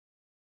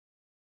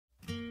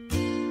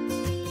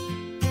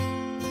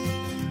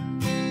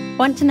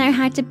Want to know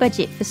how to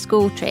budget for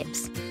school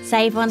trips,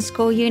 save on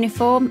school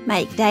uniform,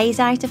 make days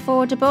out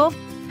affordable,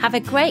 have a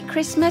great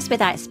Christmas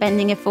without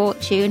spending a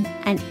fortune,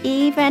 and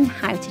even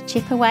how to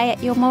chip away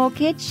at your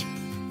mortgage?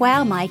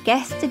 Well, my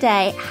guest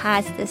today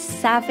has the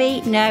savvy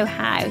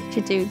know-how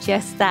to do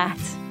just that.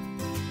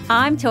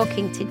 I'm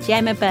talking to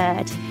Gemma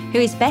Bird, who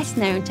is best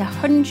known to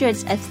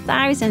hundreds of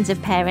thousands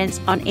of parents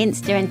on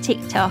Insta and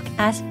TikTok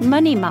as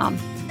Money Mom.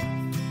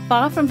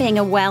 Far from being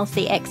a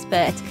wealthy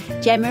expert,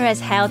 Gemma has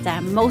held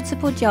down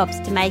multiple jobs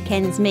to make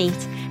ends meet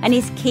and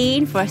is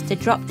keen for us to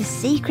drop the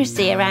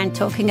secrecy around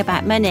talking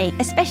about money,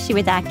 especially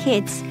with our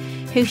kids,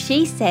 who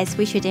she says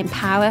we should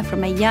empower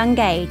from a young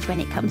age when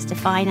it comes to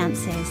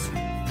finances.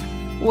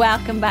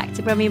 Welcome back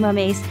to Brummy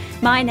Mummies.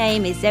 My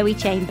name is Zoe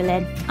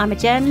Chamberlain. I'm a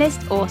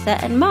journalist, author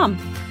and mum.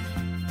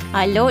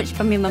 I launched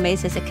Brummy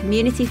Mummies as a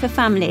community for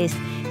families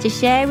to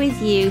share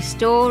with you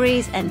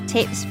stories and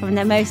tips from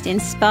the most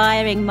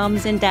inspiring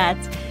mums and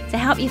dads to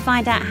help you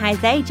find out how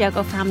they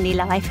juggle family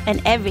life and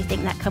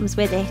everything that comes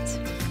with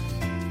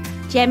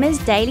it. Gemma's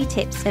daily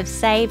tips have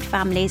saved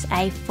families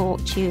a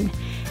fortune,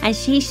 and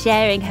she's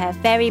sharing her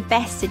very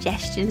best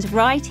suggestions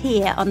right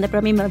here on the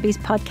Brummy Mummies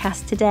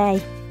podcast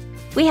today.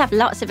 We have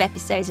lots of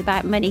episodes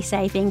about money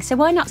saving, so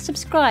why not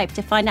subscribe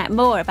to find out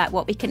more about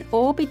what we can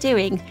all be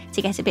doing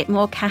to get a bit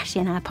more cash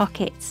in our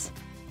pockets.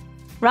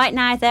 Right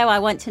now, though, I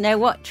want to know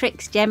what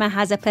tricks Gemma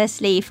has up her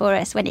sleeve for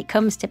us when it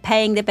comes to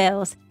paying the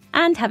bills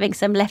and having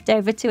some left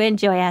over to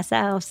enjoy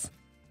ourselves.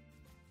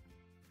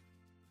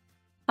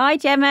 Hi,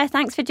 Gemma.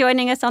 Thanks for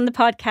joining us on the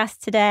podcast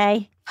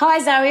today. Hi,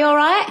 Zoe. All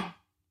right?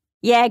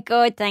 Yeah,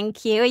 good.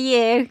 Thank you. Are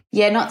you?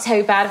 Yeah, not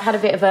too bad. I've had a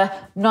bit of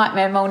a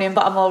nightmare morning,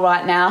 but I'm all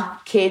right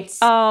now. Kids.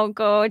 Oh,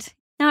 good.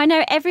 Now, I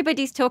know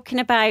everybody's talking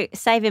about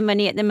saving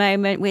money at the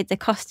moment with the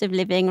cost of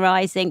living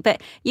rising,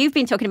 but you've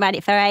been talking about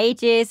it for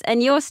ages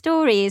and your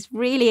story is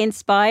really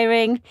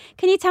inspiring.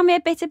 Can you tell me a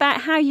bit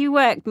about how you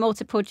worked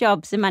multiple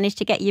jobs and managed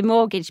to get your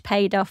mortgage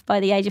paid off by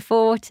the age of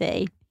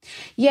 40?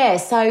 Yeah,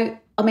 so,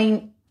 I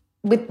mean,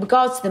 with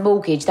regards to the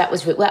mortgage, that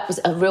was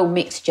a real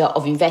mixture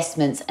of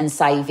investments and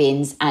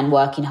savings and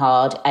working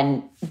hard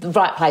and the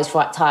right place,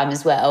 right time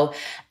as well.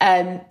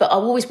 But I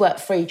always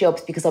worked 3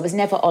 jobs because I was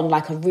never on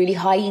like a really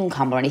high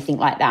income or anything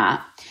like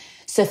that.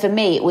 So for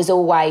me, it was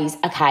always,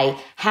 okay,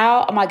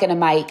 how am I going to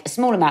make a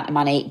small amount of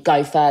money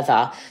go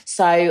further?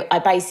 So I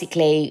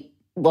basically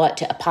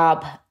worked at a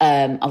pub.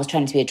 I was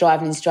training to be a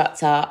driving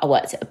instructor. I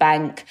worked at a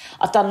bank.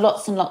 I've done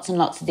lots and lots and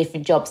lots of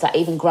different jobs. Like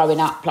even growing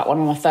up, like one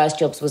of my first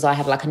jobs was I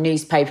had like a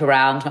newspaper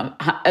round,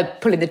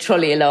 pulling the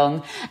trolley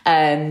along.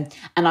 And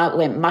I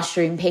went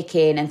mushroom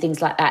picking and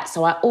things like that.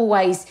 So I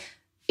always,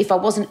 if I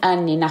wasn't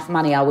earning enough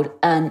money, I would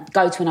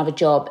go to another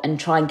job and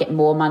try and get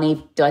more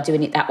money by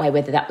doing it that way,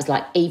 whether that was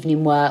like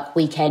evening work,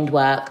 weekend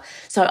work.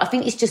 So I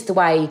think it's just the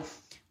way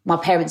my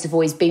parents have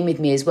always been with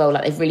me as well.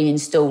 Like they've really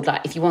installed,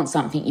 like if you want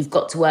something, you've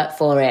got to work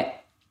for it,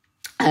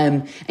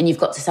 and you've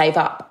got to save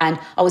up. And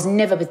I was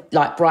never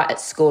like bright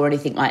at school or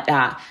anything like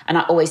that. And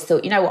I always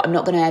thought, you know what, I'm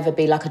not going to ever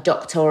be like a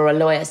doctor or a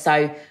lawyer.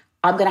 So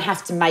I'm going to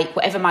have to make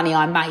whatever money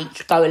I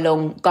make go a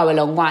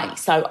long way.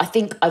 So I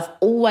think I've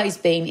always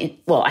been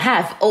I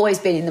have always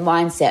been in the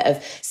mindset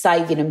of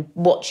saving and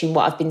watching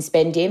what I've been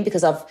spending,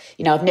 because I've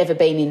never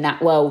been in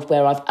that world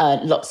where I've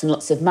earned lots and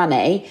lots of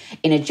money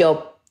in a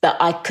job that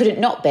I couldn't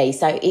not be.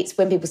 So it's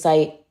when people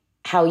say,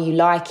 how you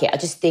like it, I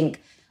just think,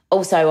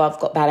 also I've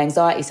got bad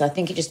anxiety. So I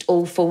think it just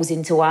all falls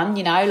into one,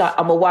 like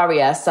I'm a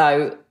worrier.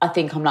 So I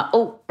think I'm like,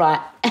 oh,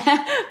 right,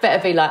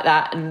 better be like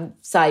that and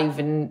save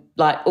and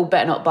like, oh,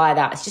 better not buy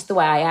that. It's just the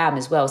way I am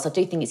as well. So I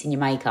do think it's in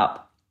your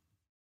makeup.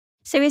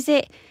 So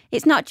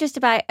it's not just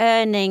about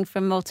earning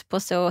from multiple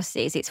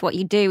sources, it's what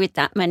you do with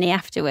that money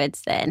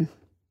afterwards then?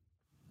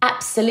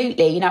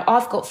 Absolutely.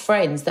 I've got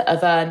friends that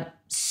have earned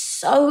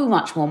so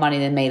much more money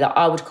than me that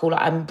I would call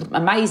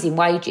amazing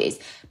wages,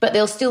 but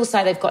they'll still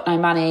say they've got no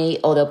money,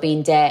 or they'll be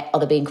in debt, or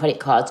they'll be in credit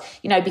cards,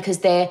 because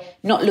they're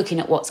not looking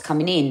at what's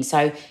coming in.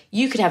 So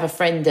you could have a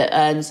friend that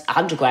earns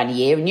 100 grand a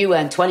year and you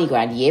earn 20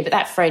 grand a year, but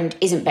that friend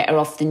isn't better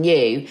off than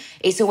you.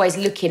 It's always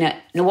looking at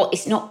what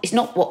it's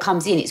not what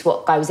comes in, it's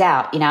what goes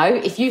out.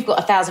 If you've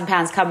got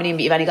 £1,000 coming in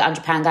but you've only got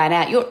 £100 going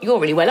out, you're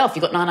really well off.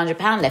 You've got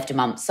 £900 left a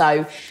month.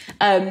 So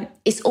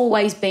it's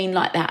always been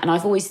like that, and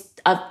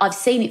I've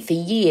seen it for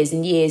years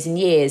and years and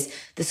years,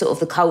 the sort of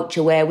the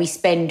culture where we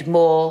spend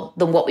more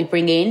than what we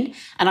bring in.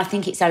 And I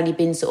think it's only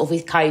been sort of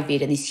with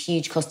COVID and this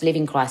huge cost of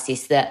living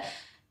crisis that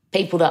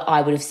people that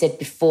I would have said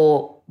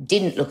before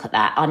didn't look at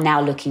that are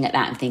now looking at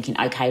that and thinking,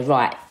 okay,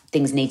 right,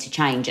 things need to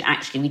change. And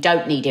actually, we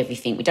don't need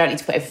everything. We don't need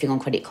to put everything on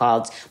credit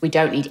cards. We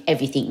don't need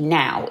everything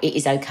now. It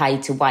is okay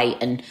to wait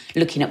and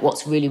looking at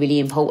what's really, really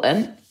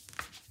important.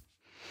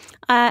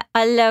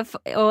 I love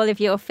all of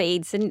your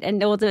feeds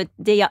and all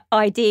the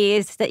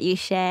ideas that you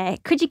share.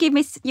 Could you give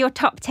me your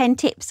top 10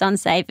 tips on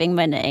saving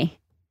money?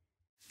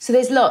 So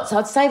there's lots.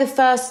 I'd say the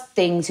first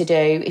thing to do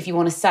if you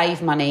want to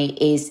save money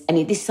is, and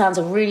this sounds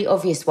a really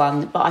obvious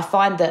one, but I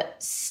find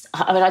that,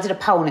 I did a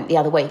poll on it the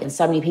other week and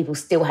so many people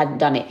still hadn't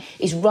done it,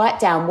 is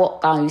write down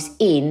what goes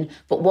in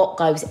but what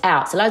goes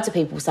out. So loads of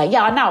people say,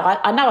 yeah, I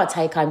know I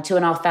take home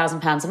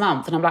 £2,500 a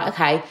month. And I'm like,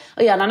 okay,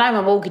 oh yeah, and I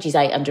know my mortgage is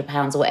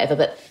 £800 or whatever,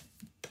 but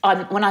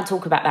when I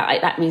talk about that,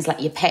 like, that means like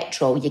your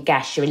petrol, your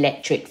gas, your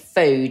electric,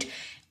 food,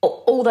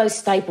 all those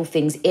staple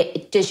things.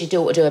 Does your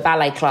daughter do a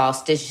ballet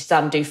class? Does your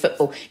son do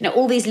football?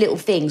 All these little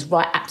things,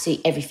 write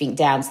absolutely everything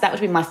down. So that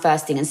would be my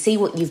first thing, and see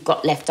what you've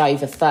got left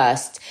over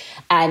first.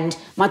 And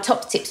my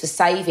top tips for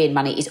saving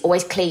money is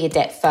always clear your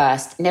debt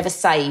first. Never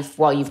save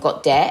while you've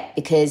got debt,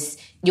 because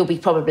you'll be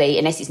probably,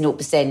 unless it's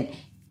 0%,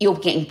 you're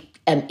getting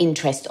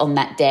interest on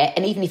that debt.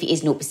 And even if it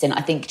is 0%, I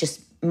think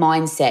just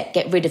mindset,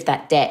 get rid of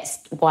that debt,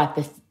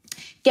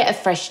 get a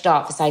fresh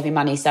start for saving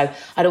money. So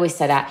I'd always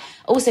say that.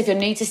 Also, if you're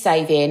new to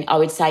saving, I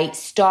would say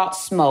start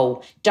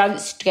small.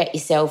 Don't get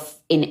yourself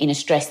in a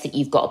stress that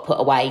you've got to put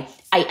away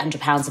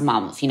 £800 a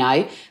month,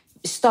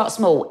 Start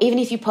small. Even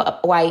if you put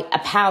away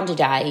 £1 a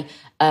day,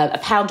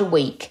 £1 a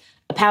week,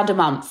 £1 a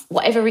month,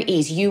 whatever it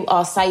is, you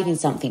are saving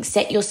something.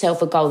 Set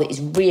yourself a goal that is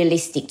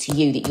realistic to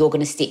you, that you're going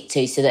to stick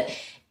to, so that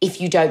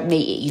if you don't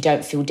meet it, you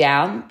don't feel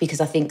down.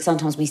 Because I think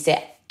sometimes we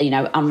set,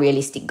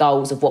 unrealistic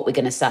goals of what we're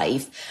going to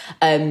save.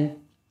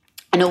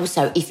 And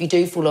also, if you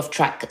do fall off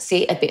track,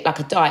 see it a bit like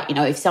a diet.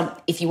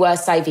 If you were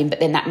saving, but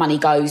then that money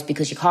goes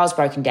because your car's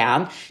broken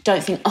down,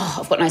 don't think, oh,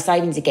 I've got no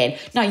savings again.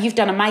 No, you've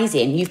done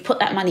amazing. You've put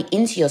that money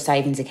into your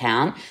savings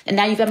account, and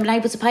now you've been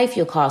able to pay for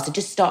your car. So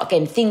just start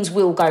again. Things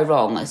will go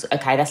wrong.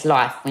 Okay, that's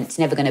life. It's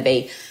never going to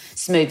be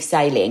smooth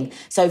sailing.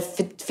 So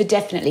for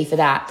definitely for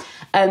that.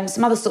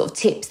 Some other sort of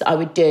tips that I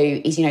would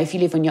do is, if you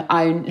live on your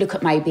own, look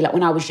at maybe, like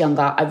when I was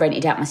younger, I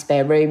rented out my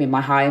spare room in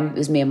my home. It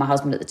was me and my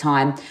husband at the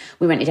time.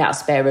 We rented out a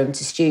spare room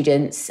to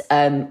students,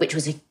 which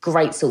was a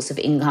great source of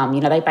income.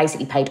 They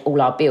basically paid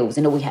all our bills,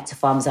 and all we had to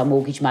find was our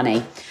mortgage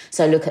money.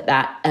 So look at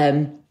that.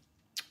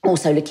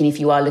 Also if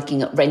you are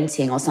looking at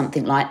renting or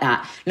something like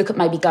that, look at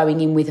maybe going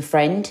in with a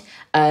friend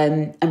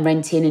and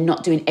renting, and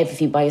not doing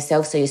everything by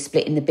yourself, so you're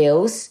splitting the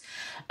bills.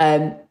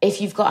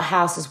 If you've got a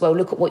house as well,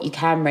 look at what you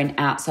can rent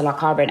out. So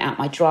like I rent out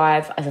my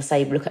drive. As I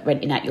say, look at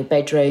renting out your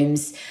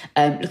bedrooms.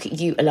 Look at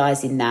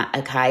utilising that,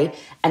 okay?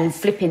 And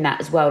flipping that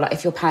as well. Like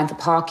if you're paying for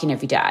parking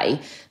every day,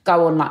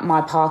 go on like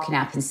my parking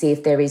app and see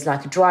if there is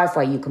like a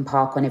driveway you can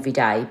park on every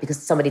day, because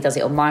somebody does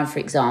it on mine, for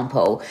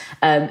example,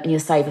 and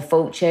you'll save a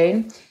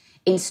fortune.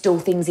 Install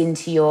things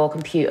into your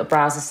computer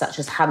browser such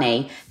as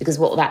Honey, because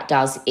what that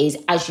does is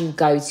as you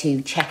go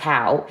to check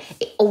out,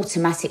 it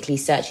automatically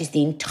searches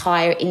the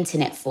entire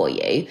internet for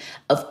you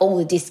of all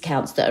the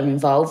discounts that are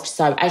involved.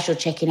 So as you're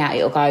checking out,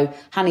 it'll go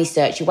Honey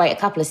search, you wait a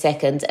couple of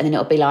seconds, and then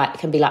it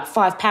can be like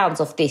 £5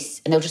 off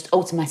this, and they'll just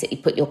automatically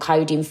put your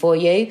code in for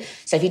you.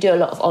 So if you do a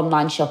lot of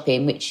online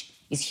shopping, which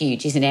is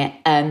huge, isn't it?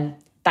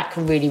 That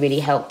can really, really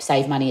help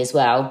save money as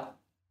well.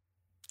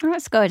 Oh,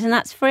 that's good. And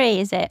that's free,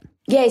 is it?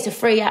 Yeah, it's a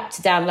free app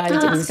to download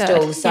and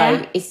install. Good. So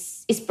yeah.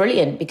 It's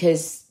brilliant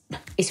because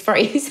it's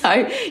free, so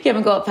you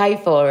haven't got to pay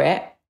for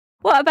it.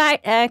 What about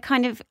I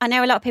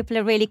know a lot of people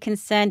are really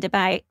concerned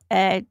about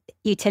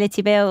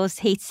utility bills,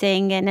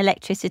 heating and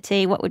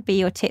electricity. What would be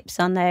your tips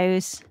on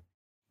those?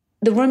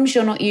 The rooms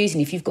you're not using,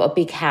 if you've got a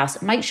big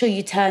house, make sure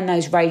you turn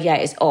those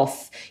radiators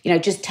off.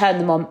 Just turn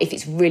them on if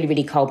it's really,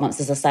 really cold months,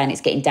 as I say, and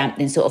it's getting damp,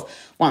 then sort of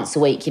once a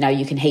week,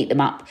 you can heat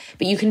them up.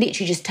 But you can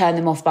literally just turn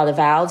them off by the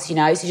valves,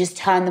 so just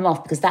turn them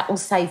off, because that will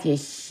save you a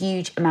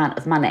huge amount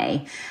of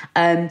money.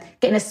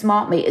 Getting a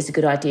smart meter is a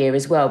good idea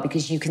as well,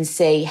 because you can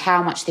see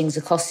how much things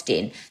are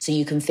costing. So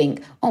you can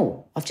think,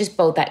 oh, I've just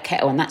boiled that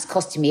kettle and that's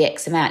costing me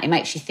X amount. It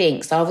makes you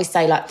think. So I always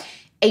say, like,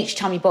 each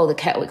time you boil the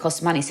kettle, it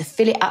costs money. So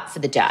fill it up for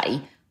the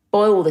day,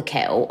 boil the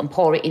kettle and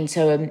pour it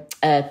into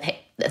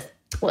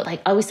I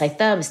always say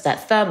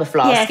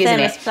thermoflask, isn't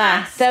it?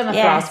 Thermoflask.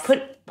 Yes.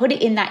 Put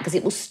it in that, because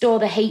it will store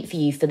the heat for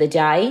you for the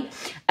day.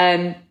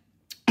 And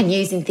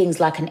using things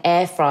like an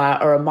air fryer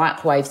or a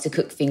microwave to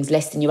cook things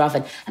less than your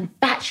oven. And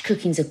batch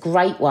cooking's a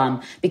great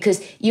one,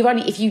 because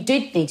if you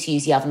did need to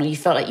use the oven, or you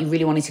felt like you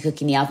really wanted to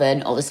cook in the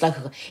oven or the slow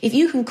cooker, if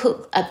you can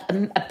cook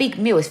a big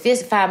meal, if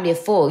there's a family of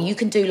 4, you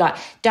can do like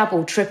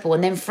double, triple,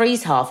 and then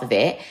freeze half of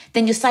it.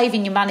 Then you're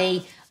saving your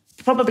money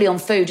probably on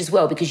food as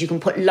well, because you can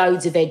put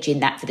loads of veg in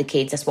that for the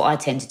kids. That's what I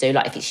tend to do.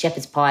 Like if it's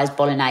shepherd's pies,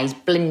 bolognese,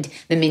 blend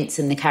the mince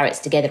and the carrots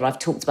together. I've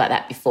talked about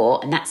that before,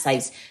 and that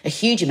saves a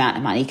huge amount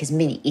of money because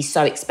meat is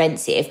so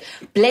expensive.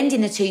 Blending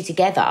the two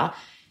together,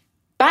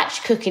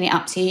 batch cooking it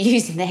up so you're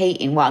using the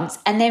heating once,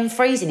 and then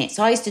freezing it.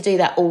 So I used to do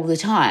that all the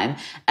time.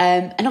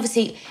 And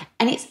obviously,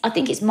 I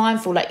think it's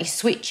mindful, like your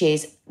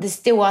switches. I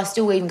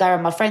still even go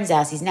around my friends'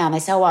 houses now and they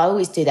say, oh, I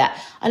always do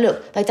that.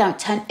 They don't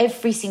turn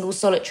every single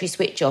solitary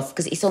switch off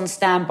because it's on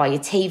standby, your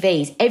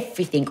TVs,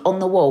 everything on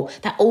the wall.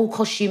 That all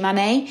costs you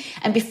money.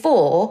 And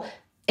before,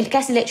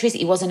 gas and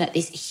electricity wasn't at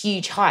this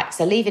huge hike.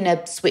 So leaving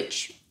a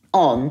switch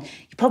on,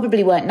 you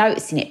probably weren't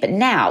noticing it. But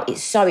now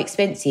it's so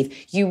expensive,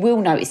 you will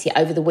notice it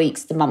over the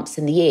weeks, the months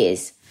and the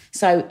years.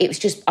 So it was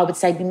just, I would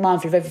say, be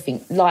mindful of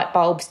everything. Light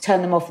bulbs,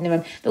 turn them off in the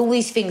room. All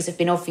these things have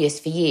been obvious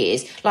for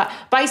years. Like,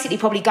 basically,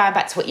 probably going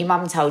back to what your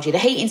mum told you, the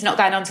heating's not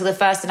going on till the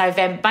 1st of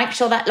November. Make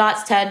sure that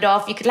light's turned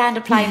off. You could land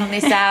a plane on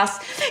this house.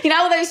 You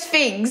know, all those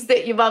things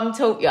that your mum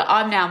taught you.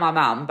 I'm now my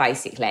mum,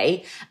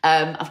 basically.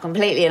 I've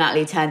completely and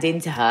utterly turned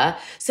into her.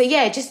 So,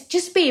 yeah,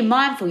 just being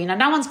mindful. You know,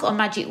 no one's got a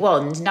magic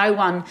wand. No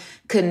one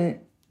can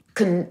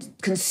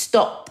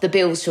stop the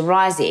bills from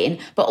rising,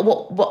 but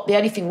what the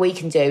only thing we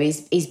can do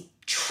is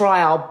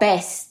try our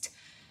best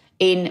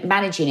in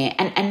managing it.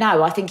 And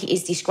no, I think it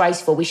is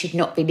disgraceful. We should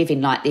not be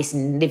living like this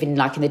and living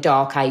like in the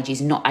dark ages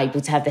and not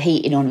able to have the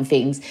heating on and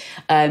things.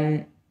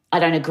 I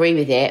don't agree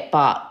with it,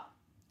 but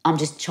I'm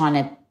just trying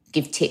to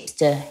give tips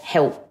to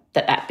help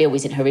that bill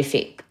isn't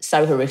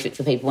so horrific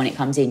for people when it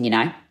comes in, you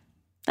know.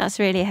 That's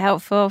really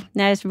helpful.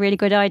 There's really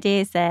good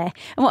ideas there.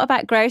 And what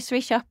about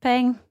grocery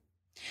shopping?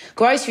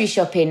 Grocery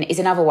shopping is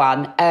another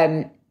one.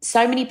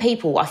 So many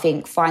people, I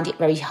think, find it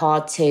very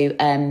hard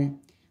to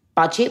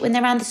budget when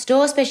they're around the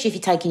store, especially if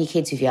you're taking your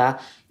kids with you.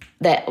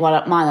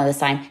 Mine are the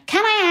same.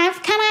 Can I have?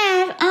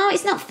 Oh,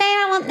 it's not fair.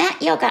 I want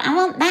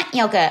that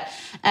yogurt.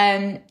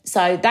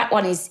 So that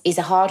one is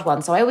a hard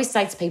one. So I always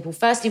say to people,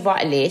 firstly,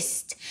 write a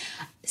list.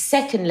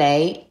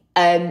 Secondly,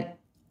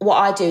 what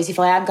I do is if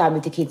I am going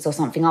with the kids or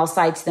something, I'll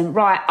say to them,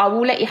 right, I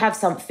will let you have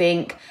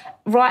something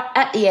right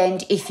at the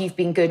end if you've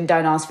been good and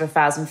don't ask for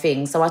 1,000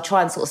 things. So I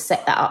try and sort of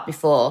set that up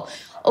before.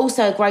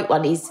 Also, a great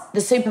one is the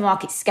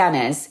supermarket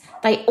scanners.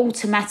 They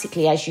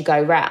automatically, as you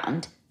go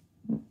round,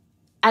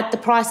 add the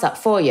price up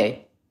for you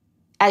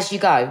as you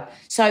go.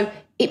 So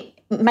it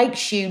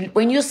makes you,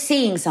 when you're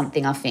seeing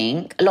something, I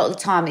think, a lot of the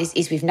time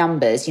is with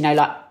numbers, you know,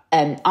 like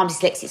I'm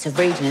dyslexic, so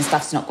reading and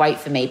stuff's not great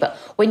for me. But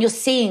when you're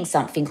seeing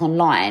something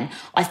online,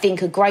 I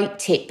think a great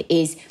tip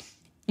is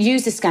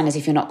use the scanners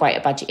if you're not great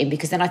at budgeting,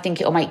 because then I think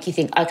it'll make you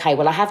think, okay,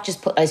 well, I have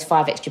just put those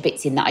 5 extra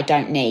bits in that I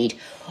don't need.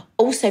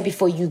 Also,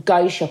 before you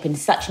go shopping,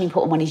 such an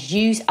important one is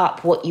use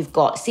up what you've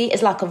got. See it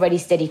as like a ready,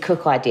 steady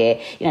cook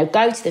idea. You know,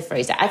 go to the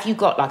freezer. Have you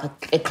got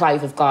like a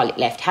clove of garlic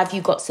left? Have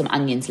you got some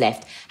onions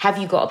left? Have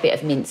you got a bit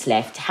of mince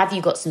left? Have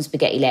you got some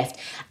spaghetti left?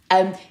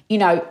 You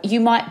know,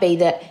 you might be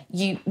that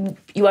you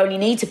only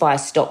need to buy a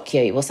stock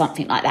cube or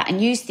something like that,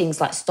 and use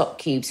things like stock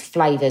cubes,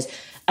 flavours.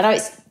 I know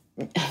it's,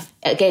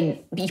 again,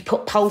 you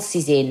put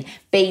pulses in,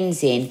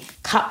 beans in,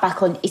 cut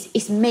back on,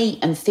 it's meat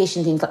and fish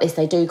and things like this.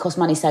 They do cost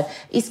money. So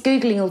it's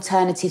Googling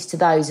alternatives to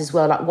those as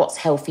well, like what's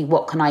healthy,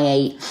 what can I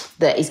eat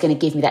that is going to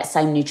give me that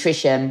same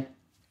nutrition,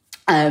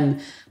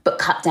 but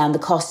cut down the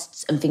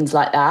costs and things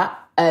like that.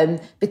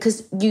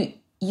 Because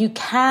you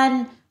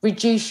can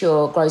reduce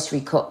your grocery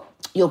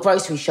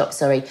shop,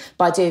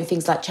 by doing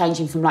things like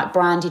changing from like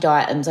branded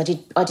items. I did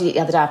it the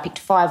other day. I picked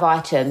 5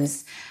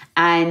 items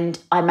and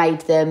I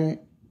made them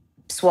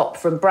swap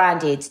from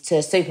branded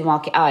to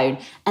supermarket own.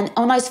 And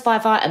on those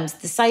 5 items,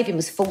 the saving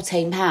was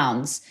 £14.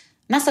 And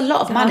that's a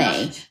lot of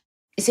money.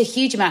 It's a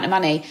huge amount of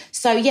money.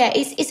 So, yeah,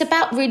 it's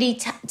about really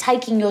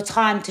taking your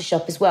time to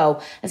shop as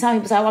well. And some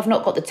people say, oh, I've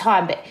not got the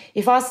time. But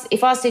if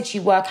I said to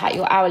you work out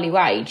your hourly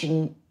wage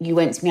and you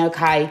went to me,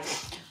 okay,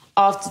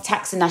 after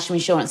tax and national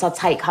insurance, I'll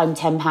take home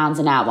 £10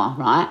 an hour,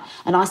 right?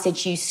 And I said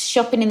to you,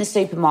 shopping in the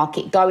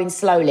supermarket, going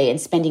slowly and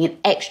spending an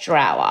extra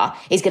hour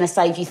is going to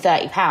save you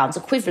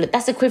 £30.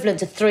 That's equivalent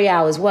to 3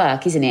 hours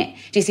work, isn't it?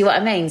 Do you see what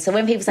I mean? So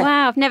when people say...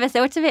 Wow, I've never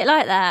thought of it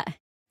like that.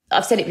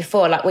 I've said it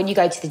before, like when you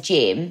go to the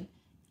gym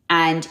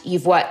and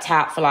you've worked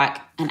out for like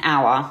an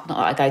hour, not that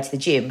I go to the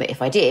gym, but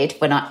if I did,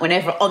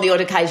 whenever on the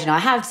odd occasion I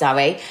have,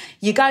 Zoe,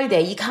 you go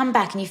there, you come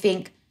back and you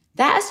think,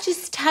 that has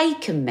just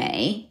taken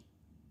me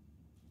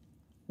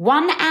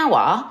 1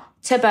 hour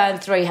to burn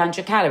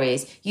 300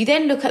 calories. You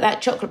then look at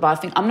that chocolate bar and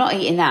think, I'm not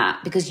eating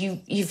that, because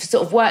you've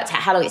sort of worked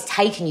out how long it's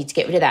taken you to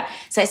get rid of that.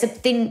 So it's a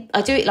thing,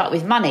 I do it like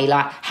with money,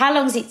 like how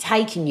long has it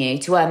taken you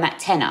to earn that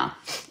tenner?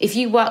 If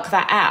you work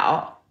that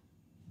out,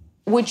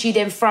 would you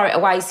then throw it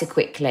away so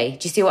quickly?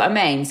 Do you see what I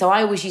mean? So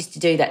I always used to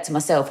do that to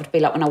myself. I'd be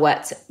like, when I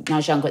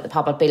was younger at the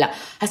pub, I'd be like,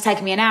 it's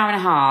taken me an hour and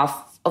a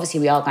half. Obviously,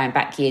 we are going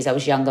back years. I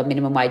was younger,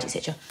 minimum wage,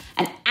 etc.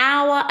 An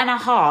hour and a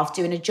half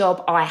doing a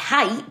job I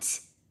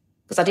hate,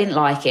 because I didn't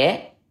like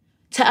it,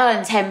 to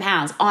earn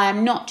 £10. I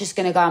am not just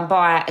going to go and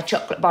buy a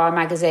chocolate bar, a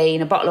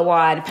magazine, a bottle of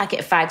wine, a packet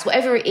of fags,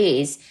 whatever it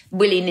is,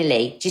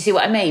 willy-nilly. Do you see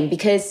what I mean?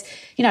 Because,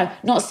 you know,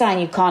 not saying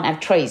you can't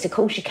have treats. Of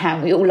course you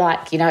can. We all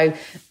like, you know,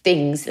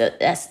 things.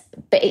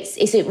 But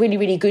it's a really,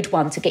 really good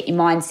one to get your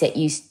mindset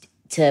used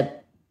to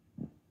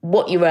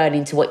what you're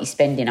earning to what you're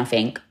spending, I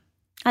think.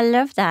 I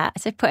love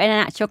that. So putting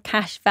an actual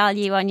cash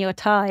value on your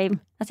time.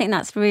 I think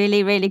that's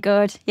really, really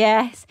good.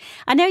 Yes.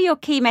 I know your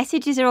key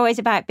messages are always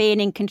about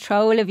being in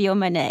control of your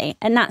money,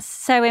 and that's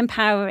so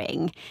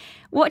empowering.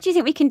 What do you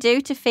think we can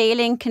do to feel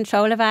in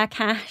control of our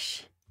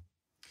cash?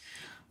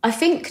 I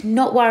think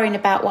not worrying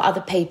about what other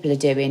people are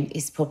doing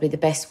is probably the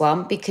best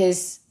one,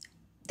 because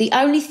the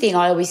only thing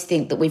I always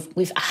think that we've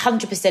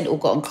 100% all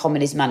got in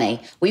common is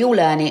money. We all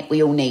earn it.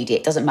 We all need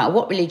it. Doesn't matter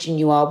what religion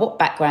you are, what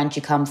background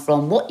you come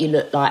from, what you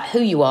look like, who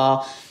you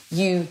are.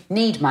 You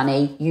need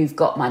money, you've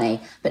got money,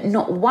 but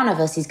not one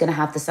of us is going to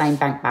have the same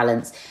bank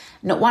balance.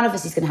 Not one of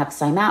us is going to have the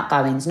same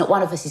outgoings. Not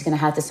one of us is going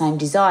to have the same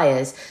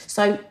desires.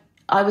 So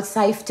I would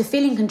say to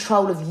feel in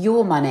control of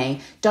your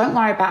money, don't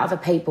worry about other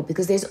people,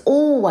 because there's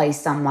always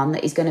someone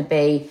that is going to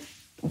be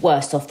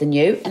worse off than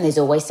you, and there's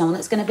always someone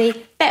that's going to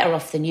be better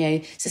off than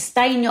you. So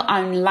stay in your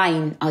own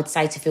lane, I'd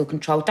say, to feel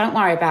control. Don't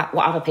worry about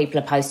what other people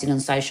are posting on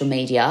social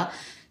media.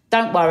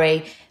 Don't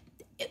worry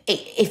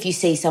if you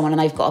see someone and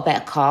they've got a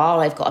better car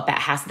or they've got a better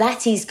house.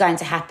 That is going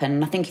to happen.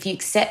 And I think if you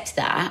accept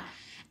that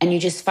and you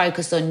just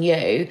focus on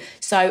you,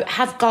 so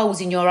have goals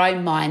in your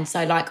own mind.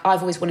 So like,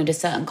 I've always wanted a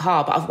certain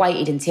car, but I've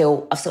waited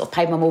until I've sort of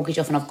paid my mortgage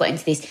off and I've got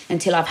into this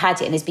until I've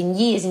had it. And there's been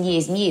years and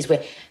years and years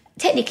where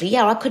technically,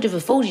 yeah, I could have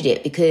afforded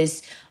it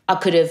because I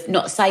could have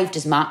not saved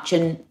as much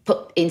and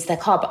put into the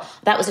car. But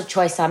that was a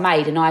choice I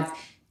made. And I've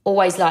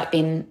always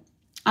been,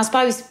 I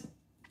suppose,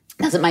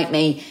 doesn't make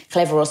me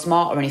clever or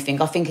smart or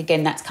anything. I think,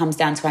 again, that comes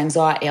down to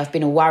anxiety. I've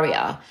been a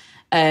worrier.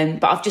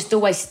 But I've just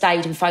always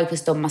stayed and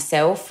focused on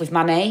myself with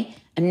money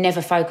and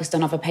never focused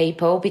on other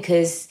people,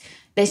 because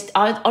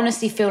I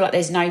honestly feel like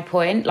there's no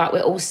point. Like,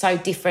 we're all so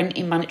different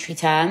in monetary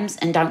terms,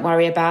 and don't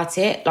worry about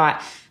it. Like,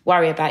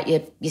 worry about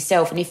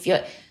yourself. And if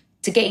you're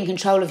to get in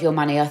control of your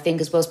money, I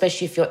think as well,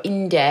 especially if you're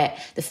in debt,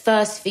 the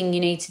first thing you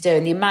need to do,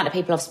 and the amount of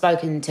people I've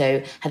spoken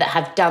to that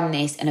have done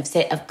this and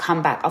have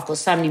come back, I've got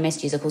so many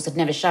messages, of course I'd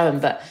never show them,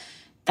 but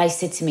they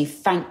said to me,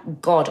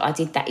 thank God I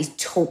did that, is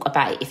talk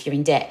about it if you're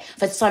in debt.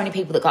 I've had so many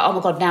people that go, oh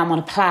my God, now I'm on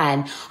a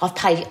plan, I've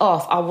paid it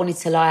off, I wanted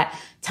to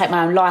take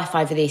my own life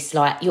over this.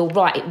 You're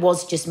right, it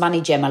was just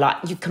money,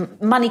 Gemma.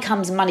 Money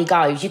comes and money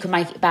goes, you can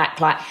make it back.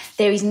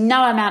 There is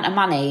no amount of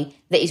money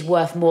that is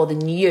worth more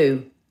than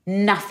you.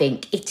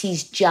 Nothing. It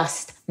is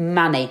just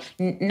money.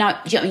 No,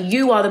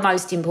 you are the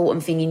most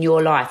important thing in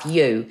your life.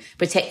 You,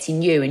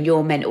 protecting you and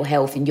your mental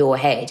health in your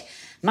head.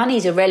 Money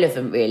is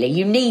irrelevant, really.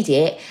 You need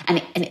it.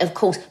 And of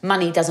course,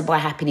 money doesn't buy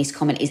happiness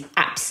comment is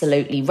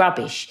absolutely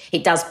rubbish.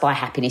 It does buy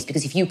happiness,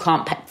 because if you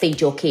can't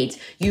feed your kids,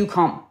 you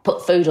can't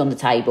put food on the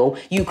table,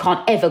 you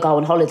can't ever go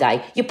on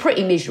holiday, you're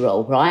pretty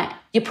miserable, right?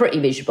 You're pretty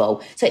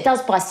miserable. So it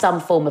does buy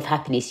some form of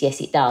happiness. Yes,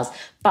 it does.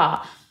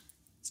 But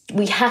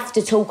we have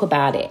to talk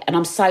about it, and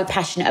I'm so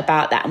passionate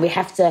about that. And we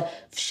have to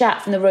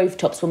shout from the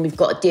rooftops when we've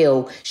got a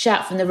deal,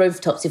 shout from the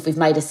rooftops if we've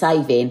made a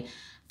saving,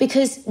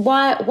 because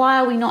why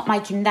are we not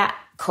making that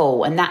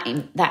cool and that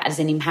as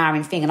an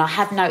empowering thing? And I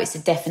have noticed a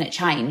definite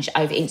change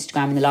over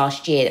Instagram in the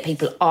last year, that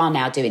people are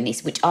now doing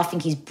this, which I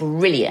think is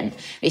brilliant.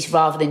 It's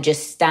rather than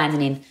just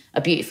standing in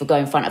a beautiful go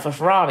in front of a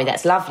Ferrari.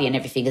 That's lovely and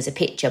everything as a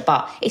picture,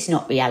 but it's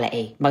not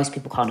reality. Most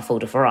people can't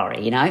afford a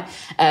Ferrari,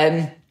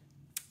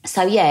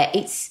 So yeah,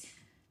 it's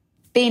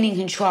being in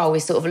control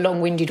is sort of a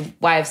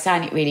long-winded way of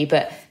saying it, really,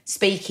 but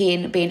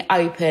speaking, being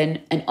open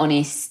and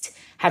honest,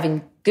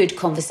 having good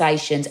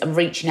conversations and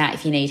reaching out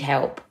if you need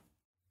help.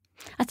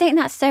 I think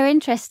that's so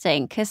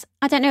interesting, because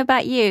I don't know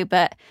about you,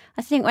 but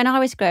I think when I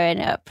was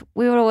growing up,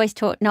 we were always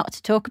taught not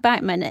to talk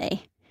about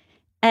money.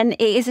 And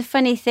it is a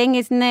funny thing,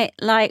 isn't it?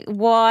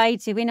 Why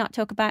do we not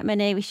talk about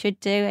money? We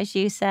should do, as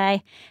you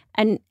say.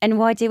 And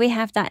why do we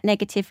have that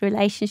negative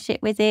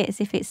relationship with it,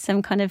 as if it's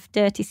some kind of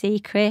dirty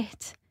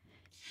secret?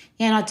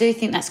 Yeah, and I do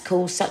think that's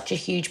caused such a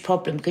huge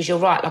problem, because you're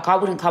right. I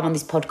wouldn't come on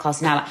this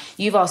podcast now.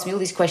 You've asked me all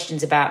these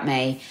questions about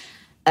me.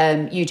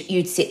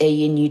 You'd sit there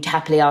and you'd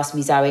happily ask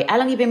me, Zoe, how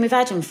long have you been with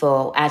Adam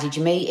for? How did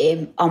you meet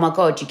him? Oh my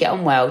God, do you get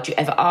on well? Do you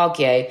ever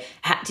argue?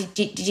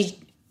 Did you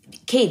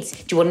kids?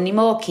 Do you want any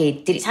more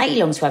kids? Did it take you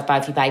long to have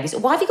both your babies?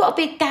 Why have you got a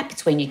big gap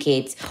between your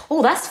kids?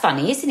 Oh, that's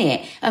funny, isn't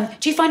it?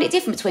 Do you find it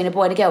different between a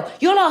boy and a girl?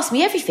 You'll ask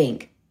me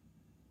everything.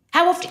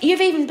 How often?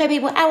 You've even told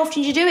people, how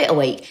often do you do it a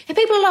week? If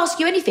people will ask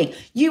you anything,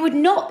 you would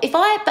not. If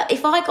I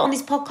got on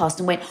this podcast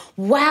and went,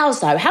 wow,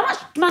 Zoe, how much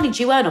money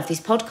do you earn off this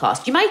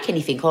podcast? Do you make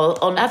anything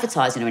on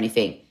advertising or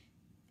anything?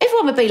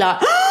 Everyone would be like,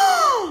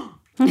 oh.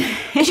 Do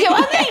you get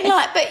what I mean?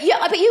 But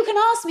you can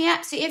ask me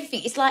absolutely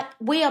everything. It's like,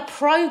 we are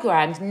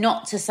programmed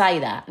not to say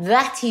that.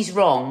 That is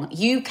wrong.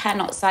 You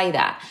cannot say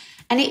that.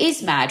 And it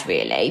is mad,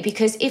 really,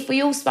 because if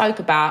we all spoke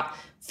about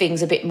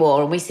things a bit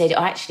more and we said,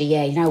 oh, actually,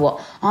 yeah, you know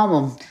what, I'm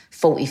on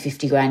 40,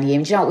 50 grand a year.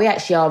 And do you know what? We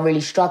actually are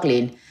really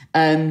struggling.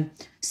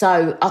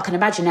 So I can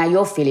imagine how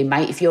you're feeling,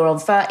 mate. If you're on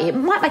 30, it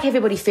might make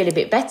everybody feel a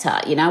bit better.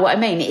 You know what I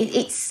mean?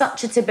 It's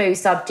such a taboo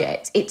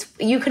subject.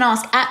 You can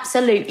ask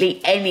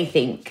absolutely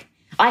anything.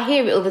 I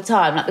hear it all the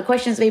time. The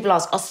questions people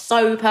ask are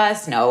so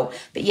personal.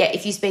 But yet,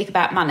 if you speak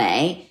about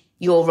money,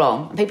 you're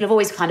wrong. And people have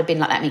always kind of been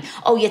like that.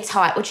 Oh, you're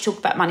tight. What do you talk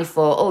about money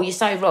for? Oh, you're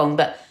so wrong.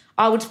 But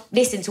I would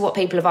listen to what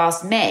people have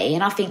asked me,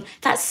 and I think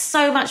that's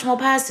so much more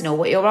personal,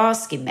 what you're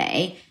asking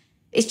me.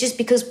 It's just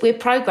because we're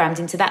programmed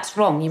into that's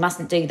wrong, you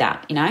mustn't do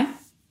that, And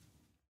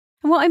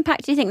what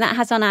impact do you think that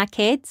has on our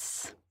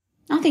kids?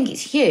 I think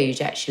it's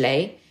huge,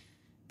 actually,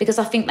 because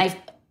I think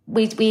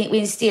we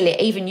instill it.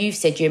 Even you've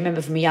said you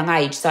remember from a young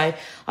age. So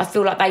I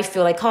feel like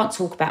they can't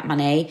talk about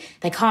money,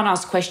 they can't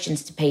ask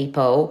questions to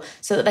people,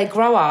 so that they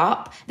grow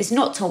up. It's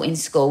not taught in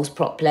schools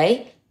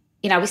properly.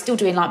 you know, we're still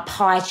doing like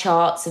pie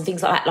charts and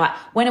things like that. Like,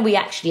 when are we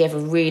actually ever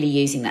really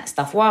using that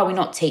stuff? Why are we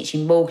not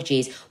teaching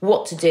mortgages,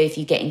 what to do if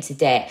you get into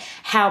debt,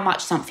 how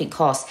much something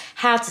costs,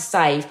 how to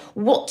save,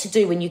 what to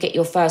do when you get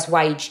your first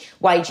wages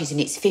and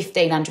it's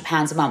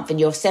 £1,500 a month and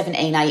you're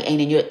 17, 18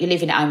 and you're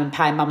living at home and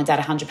paying mum and dad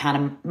 £100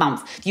 a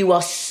month. You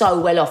are so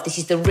well off. This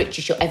is the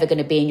richest you're ever going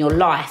to be in your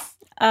life.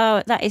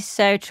 Oh, that is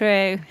so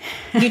true.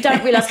 You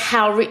don't realise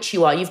how rich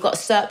you are. You've got a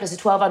surplus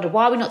of £1,200.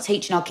 Why are we not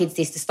teaching our kids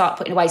this, to start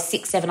putting away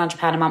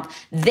 £600-700 a month?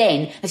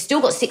 Then they've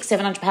still got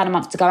 £600-700 a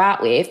month to go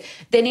out with.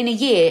 Then in a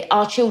year,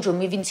 our children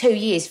within 2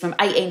 years from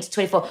 18 to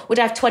 24 would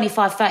have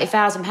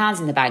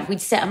 £25,000-30,000 in the bank.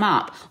 We'd set them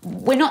up.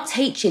 We're not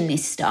teaching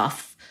this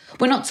stuff.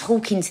 We're not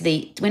talking.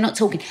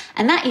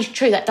 And that is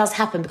true. That does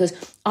happen, because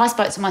I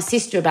spoke to my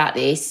sister about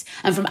this,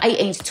 and from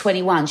 18 to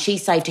 21, she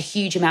saved a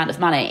huge amount of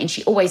money. And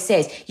she always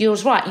says, you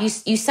was right.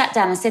 You sat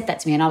down and said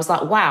that to me. And I was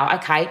like, wow,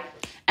 okay.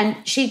 And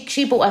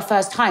she bought her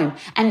first home,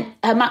 and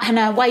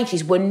her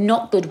wages were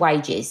not good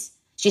wages.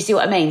 Do you see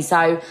what I mean?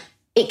 So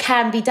it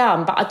can be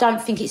done, but I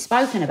don't think it's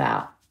spoken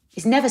about.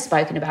 It's never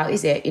spoken about,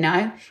 is it, you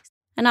know?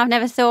 And I've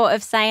never thought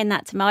of saying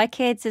that to my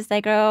kids as they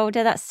grow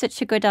older. That's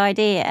such a good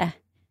idea.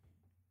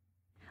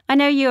 I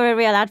know you're a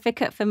real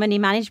advocate for money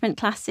management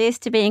classes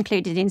to be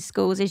included in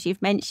schools, as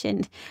you've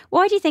mentioned.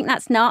 Why do you think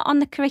that's not on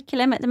the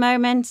curriculum at the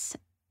moment?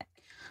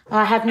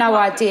 I have no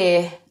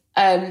idea.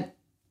 I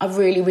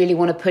really, really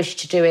want to push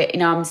to do it.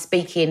 You know, I'm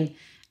speaking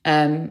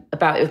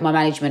about it with my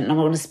management, and I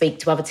want to speak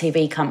to other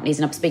TV companies,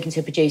 and I'm speaking to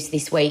a producer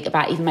this week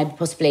about even maybe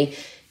possibly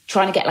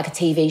trying to get like a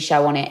TV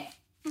show on it,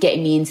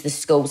 getting me into the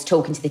schools,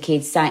 talking to the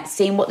kids,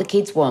 seeing what the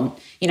kids want.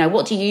 You know,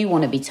 what do you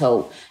want to be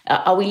taught?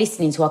 Are we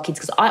listening to our kids?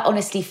 Because I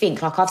honestly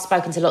think, like, I've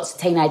spoken to lots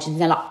of teenagers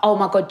and they're like, oh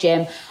my God,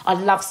 Gem, I'd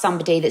love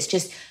somebody that's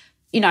just,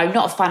 you know,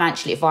 not a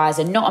financial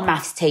advisor, not a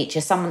maths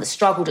teacher, someone that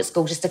struggled at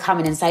school, just to come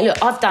in and say,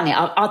 look, I've done it.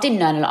 I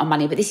didn't earn a lot of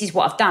money, but this is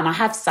what I've done. I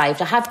have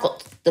saved. I have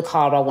got the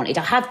car I wanted.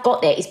 I have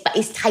got there. But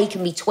it's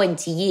taken me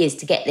 20 years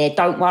to get there.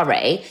 Don't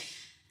worry.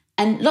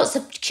 And lots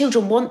of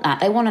children want that.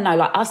 They want to know,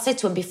 like I've said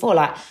to them before,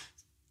 like,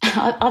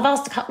 I've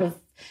asked a couple of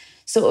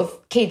sort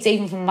of kids,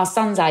 even from my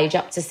son's age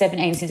up to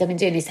 17, since I've been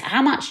doing this,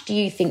 how much do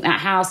you think that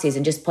house is?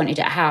 And just pointed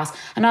at a house.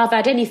 And I've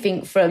had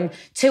anything from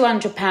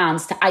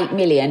 £200 to 8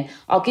 million.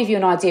 I'll give you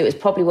an idea. It was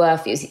probably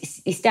worth,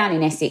 it's down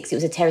in Essex. It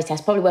was a terrace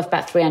house, probably worth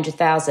about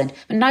 300,000.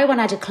 But no one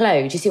had a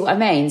clue. Do you see what I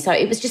mean? So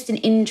it was just an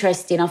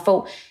interesting, I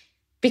thought,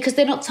 because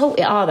they're not taught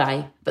it, are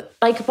they? But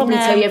they could probably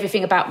tell you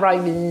everything about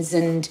Romans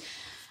and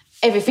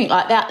everything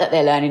like that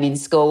they're learning in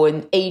school,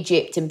 and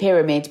Egypt and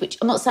pyramids, which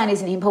I'm not saying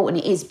isn't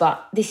important, it is,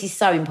 but this is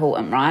so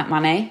important, right,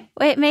 money?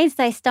 Well, it means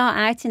they start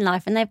out in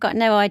life and they've got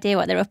no idea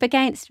what they're up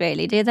against,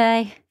 really, do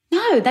they?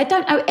 No, they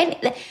don't know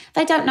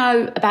they don't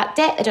know about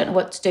debt, they don't know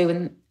what to do.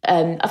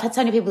 And I've had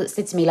so many people that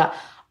said to me, like,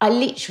 I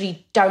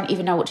literally don't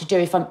even know what to do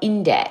if I'm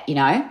in debt, you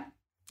know?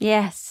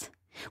 Yes.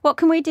 What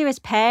can we do as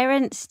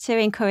parents to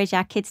encourage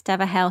our kids to have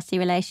a healthy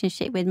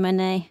relationship with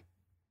money?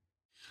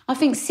 I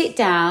think sit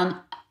down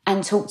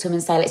and talk to them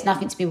and say, it's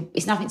nothing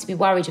to be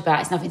worried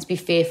about. It's nothing to be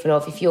fearful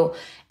of. If you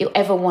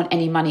ever want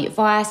any money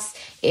advice,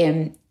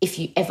 if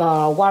you ever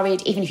are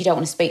worried, even if you don't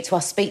want to speak to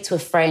us, speak to a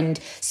friend,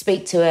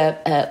 speak to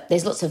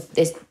there's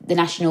the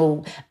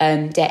National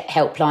Debt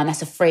Helpline.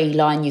 That's a free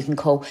line you can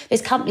call.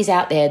 There's companies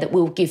out there that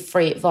will give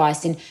free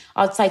advice. And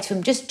I'd say to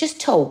them, just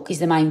talk is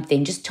the main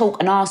thing. Just talk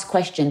and ask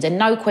questions, and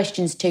no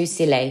question's too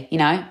silly. You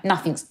know,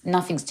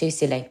 nothing's too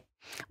silly.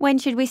 When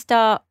should we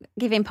start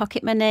giving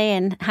pocket money,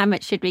 and how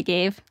much should we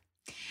give?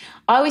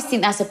 I always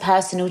think that's a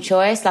personal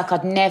choice. Like,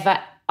 I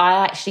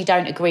actually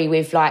don't agree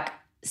with like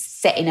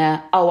setting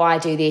I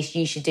do this,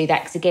 you should do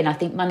that. Because again, I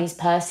think money's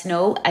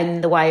personal,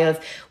 and the way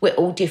of we're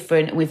all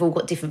different and we've all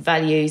got different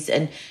values.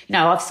 And, you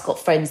know, I've got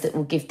friends that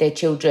will give their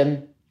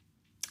children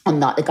on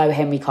like the Go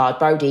Henry card.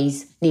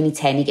 Brody's nearly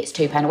 10, he gets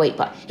 £2 a week,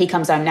 but he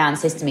comes home now and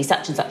says to me,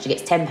 such and such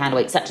gets £10 a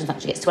week, such and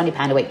such gets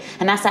 £20 a week.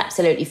 And that's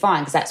absolutely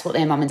fine, because that's what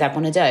their mum and dad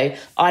want to do.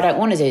 I don't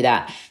want to do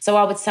that. So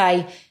I would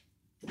say,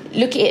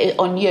 look at it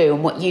on you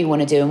and what you want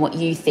to do and what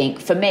you think.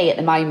 For me, at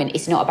the moment,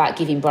 it's not about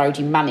giving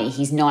Brody money.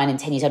 He's 9 and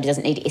 10 years old. He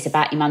doesn't need it. It's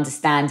about him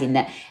understanding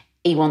that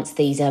he wants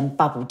these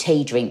bubble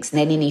tea drinks, and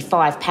then he needs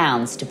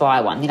 £5 to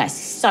buy one. You know, it's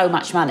so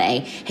much money.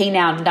 He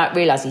now don't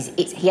realise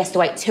he has to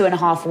wait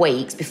 2.5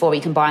 weeks before he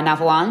can buy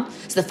another one.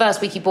 So the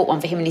first week he bought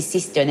one for him and his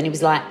sister, and then he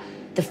was like,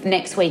 the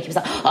next week he was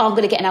like, oh, I'm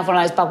going to get another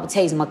one of those bubble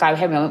teas. And I go,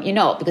 Henry, I went, you're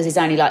not, because there's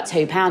only like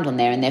 £2 on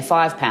there and they're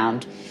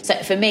 £5. So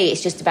for me,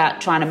 it's just about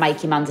trying to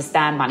make him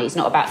understand money. It's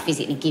not about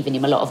physically giving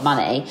him a lot of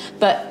money.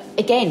 But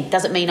again,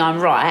 doesn't mean I'm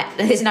right.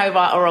 There's no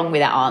right or wrong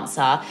with that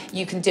answer.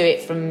 You can do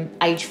it from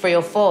age 3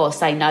 or 4.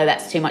 Say, no,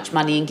 that's too much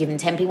money, and give them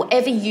 10p.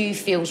 Whatever you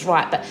feel's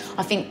right. But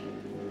I think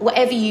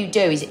whatever you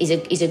do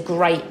is a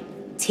great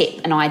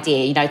tip and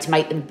idea, you know, to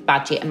make them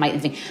budget and make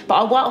them think.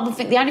 But I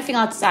think the only thing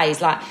I'd say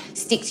is, like,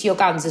 stick to your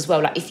guns as well.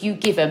 Like, if you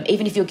give them,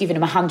 even if you're giving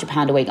them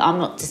 £100 a week, I'm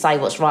not to say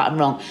what's right and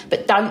wrong,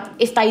 but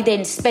if they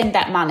then spend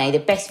that money, the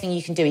best thing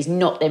you can do is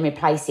not then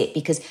replace it,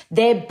 because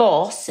their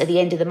boss at the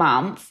end of the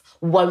month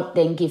won't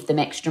then give them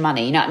extra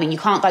money. You know what I mean? You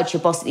can't go to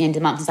your boss at the end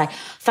of the month and say,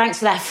 thanks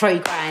for that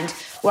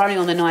 £3,000. We're only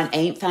on the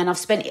 19th and I've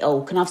spent it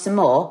all. Can I have some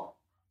more?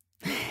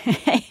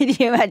 Can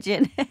you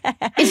imagine? You know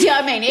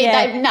what I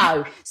mean?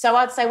 No. So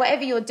I'd say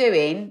whatever you're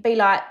doing,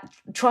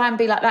 try and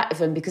be like that with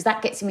them, because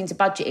that gets them into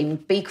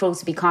budgeting. Be cruel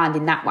to be kind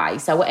in that way.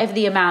 So whatever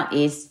the amount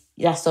is,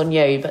 that's on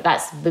you. But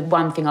that's the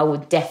one thing I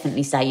would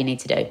definitely say you need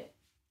to do.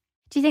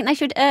 Do you think they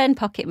should earn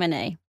pocket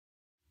money?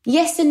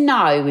 Yes and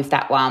no with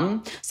that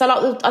one.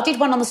 So I did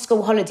one on the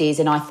school holidays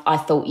and I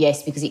thought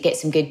yes, because it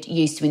gets them good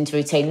used to into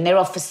routine. And they're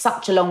off for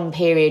such a long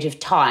period of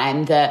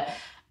time that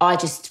I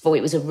just thought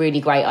it was a really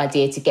great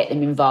idea to get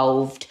them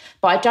involved.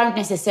 But I don't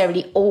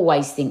necessarily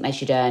always think they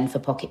should earn for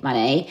pocket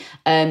money,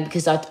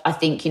 because I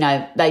think,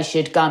 they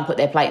should go and put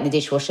their plate in the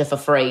dishwasher for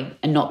free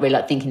and not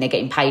really thinking they're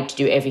getting paid to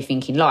do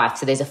everything in life.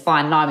 So there's a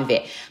fine line with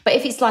it. But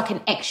if it's like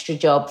an extra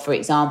job, for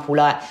example,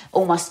 like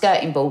all my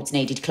skirting boards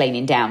needed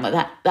cleaning down, like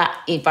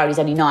that Brody's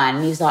only 9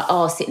 and he was like,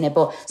 sitting there.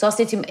 So I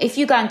said to him, if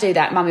you go and do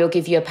that, Mummy will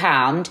give you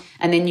 £1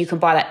 and then you can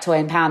buy that toy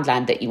in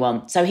Poundland that you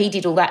want. So he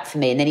did all that for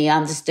me, and then he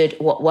understood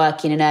what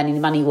working and earning the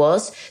money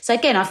was. So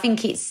again, I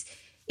think it's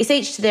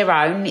each to their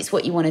own. It's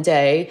what you want to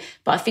do.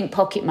 But I think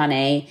pocket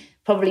money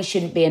probably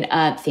shouldn't be an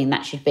earned thing.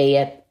 That should be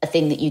a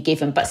thing that you give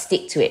them, but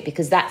stick to it,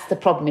 because that's the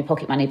problem with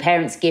pocket money.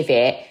 Parents give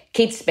it,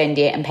 kids spend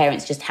it, and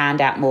parents just hand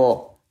out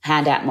more.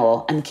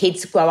 And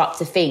kids grow up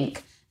to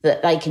think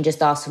that they can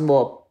just ask for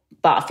more.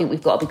 But I think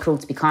we've got to be cruel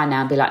to be kind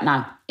now and be like,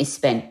 no, it's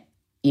spent.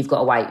 You've got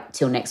to wait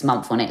till next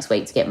month or next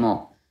week to get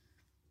more.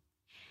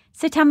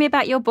 So tell me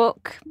about your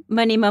book,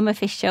 Money Mum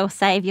Official,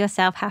 Save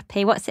Yourself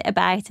Happy. What's it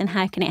about and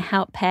how can it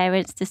help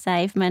parents to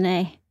save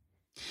money?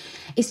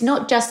 It's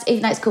not just,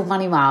 even though it's called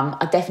Money Mum,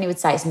 I definitely would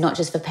say it's not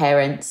just for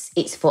parents,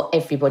 it's for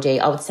everybody.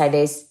 I would say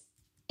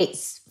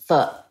it's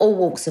for all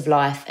walks of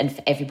life and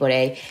for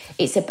everybody.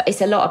 It's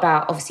a lot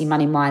about, obviously,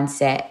 money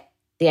mindset,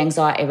 the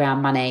anxiety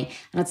around money.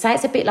 And I'd say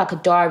it's a bit like a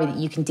diary that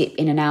you can dip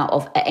in and out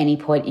of at any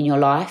point in your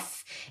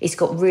life. It's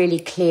got really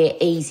clear,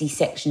 easy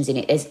sections in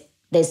it.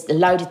 There's a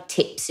load of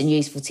tips and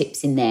useful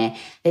tips in there.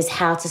 There's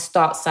how to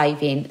start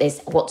saving. There's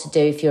what to do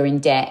if you're in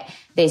debt.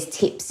 There's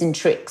tips and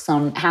tricks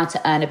on how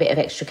to earn a bit of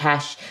extra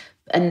cash.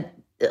 And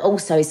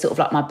also it's sort of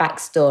like my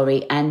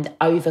backstory, and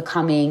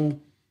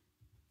overcoming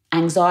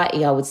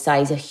anxiety, I would say,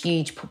 is a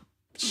huge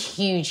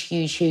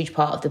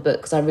part of the book,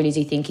 because I really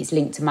do think it's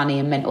linked to money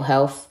and mental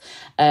health.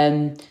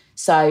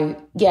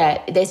 So,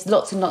 yeah, there's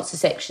lots and lots of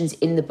sections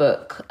in the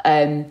book.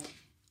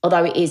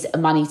 Although it is a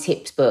money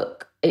tips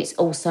book, I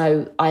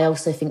also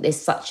think there's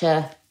such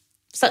a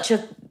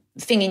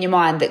thing in your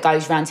mind that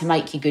goes around to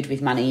make you good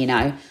with money.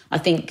 I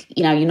think,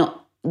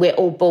 we're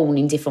all born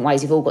in different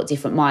ways. We've all got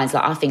different minds.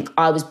 Like, I think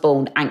I was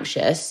born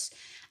anxious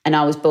and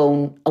I was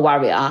born a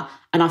worrier.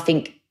 And I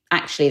think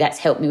actually that's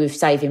helped me with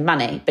saving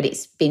money, but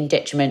it's been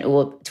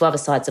detrimental to other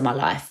sides of my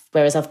life.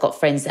 Whereas I've got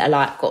friends that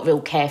are got real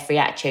carefree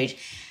attitude.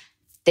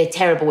 They're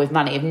terrible with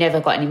money, have never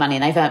got any money,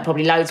 and they've earned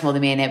probably loads more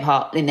than me in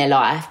their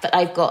life, but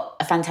they've got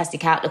a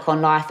fantastic outlook on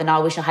life, and I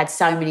wish I had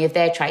so many of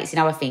their traits in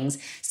other things.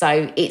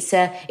 So it's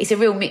a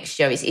real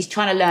mixture. It's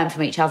trying to learn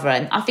from each other,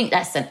 and I think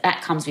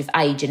that comes with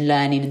age and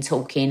learning and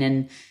talking,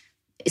 and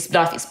it's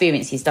life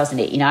experiences, doesn't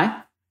it,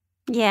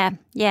 Yeah.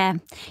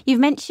 You've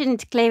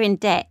mentioned clearing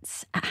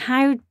debts.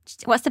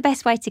 What's the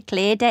best way to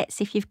clear debts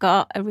if you've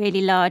got a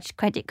really large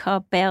credit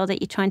card bill that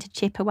you're trying to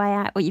chip away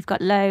at, or you've got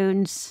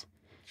loans?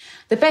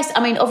 The best,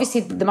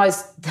 obviously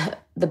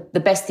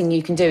the best thing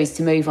you can do is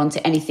to move on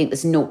to anything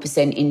that's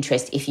 0%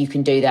 interest, if you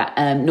can do that.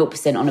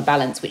 0% on a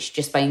balance, which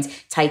just means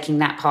taking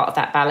that part of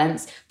that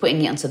balance,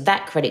 putting it onto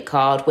that credit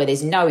card where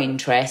there's no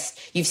interest.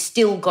 You've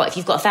still got, if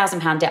you've got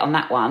 £1,000 debt on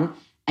that one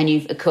and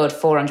you've accrued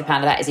 £400 of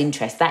that as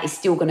interest, that is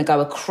still going to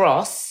go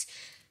across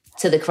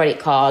to the credit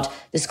card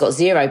that's got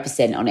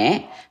 0% on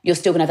it. You're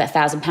still going to have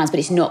that £1,000, but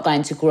it's not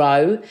going to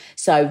grow.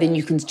 So then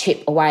you can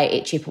chip away at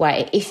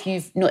it. If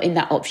you've not in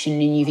that option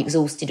and you've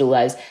exhausted all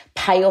those,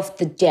 pay off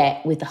the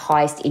debt with the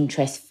highest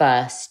interest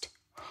first.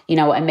 You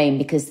know what I mean?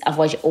 Because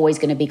otherwise you're always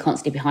going to be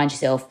constantly behind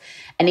yourself.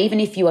 And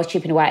even if you are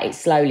chipping away at it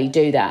slowly,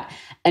 do that.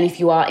 And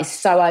if you are, it's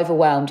so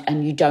overwhelmed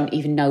and you don't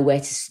even know where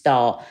to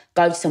start,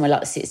 go to somewhere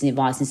like the Citizen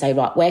Advice and say,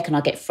 right, where can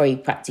I get free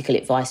practical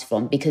advice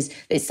from? Because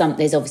there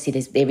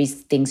is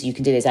things you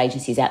can do. There's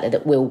agencies out there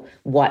that will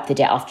wipe the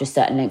debt after a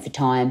certain length of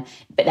time,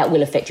 but that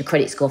will affect your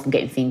credit score from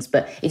getting things.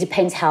 But it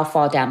depends how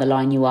far down the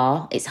line you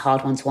are. It's a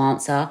hard one to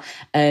answer.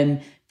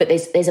 But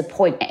there's a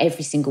point at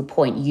every single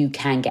point you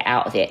can get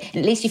out of it. And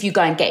at least if you go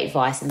and get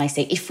advice and they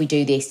say, if we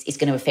do this, it's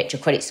going to affect your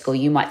credit score,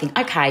 you might think,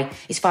 okay,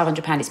 it's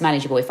 £500, it's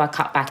manageable. If I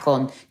cut back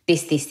on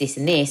this,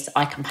 and this,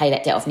 I can pay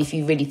that debt off. And if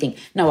you really think,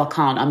 no, I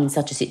can't, I'm in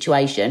such a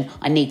situation,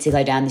 I need to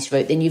go down this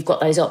route, then you've got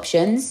those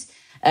options.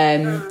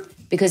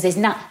 Because there's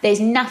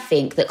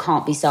nothing that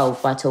can't be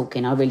solved by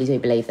talking. I really do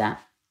believe that.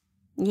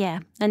 Yeah,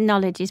 and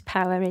knowledge is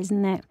power,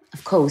 isn't it?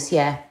 Of course,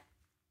 yeah.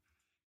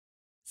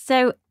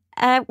 So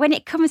When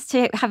it comes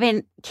to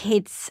having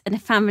kids and a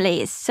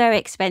family, it's so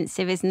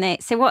expensive, isn't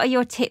it? So what are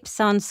your tips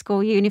on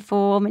school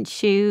uniform and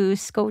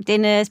shoes, school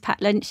dinners,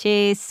 packed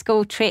lunches,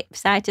 school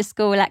trips, out of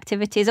school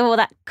activities, all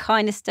that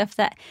kind of stuff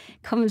that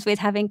comes with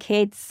having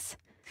kids?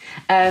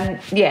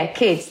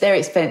 Kids, they're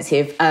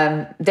expensive.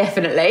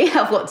 Definitely.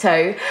 I've got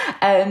two.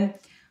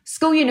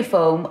 School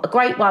uniform, a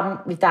great one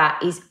with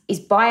that is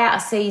buy out a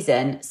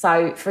season.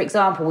 So, for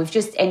example, we've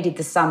just ended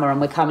the summer and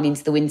we're coming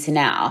into the winter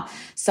now.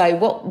 So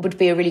what would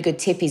be a really good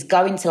tip is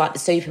go into like the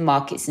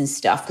supermarkets and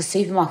stuff, because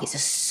supermarkets are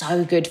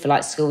so good for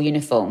like school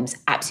uniforms.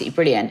 Absolutely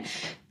brilliant.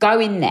 Go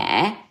in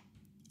there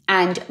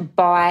and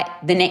buy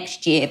the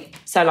next year.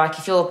 So like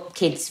if your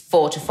kid's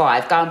 4 to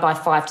 5, go and buy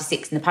 5 to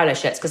 6 in the polo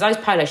shirts, because those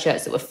polo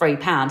shirts that were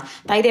 £3,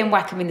 they then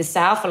whack them in the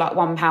sale for like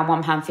 £1,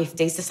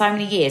 £1.50. So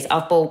many years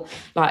I've bought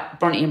like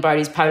Bronte and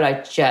Brodie's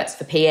polo shirts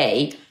for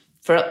PE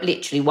for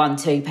literally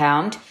 £1,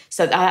 £2.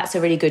 So that's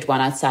a really good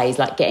one, I'd say, is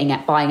like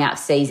buying out of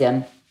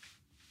season.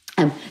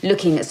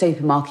 Looking at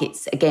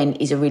supermarkets, again,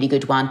 is a really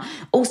good one.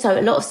 Also,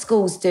 a lot of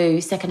schools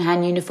do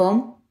second-hand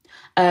uniform.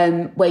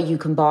 Where you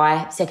can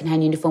buy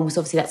second-hand uniforms.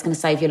 Obviously, that's going to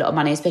save you a lot of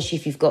money, especially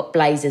if you've got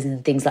blazers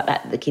and things like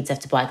that the kids have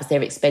to buy because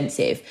they're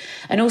expensive.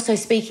 And also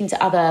speaking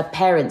to other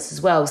parents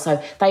as well.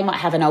 So they might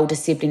have an older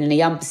sibling and a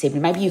younger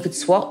sibling. Maybe you could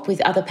swap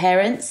with other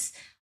parents.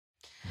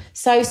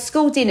 So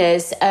school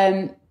dinners,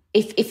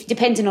 if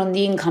depending on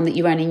the income that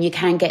you're earning, you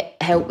can get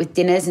help with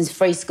dinners and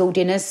free school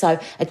dinners. So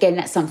again,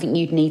 that's something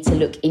you'd need to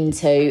look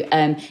into.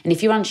 And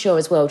if you're unsure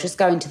as well, just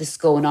go into the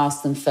school and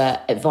ask them for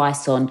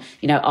advice on,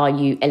 are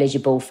you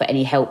eligible for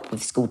any help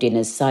with school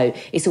dinners? So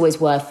it's always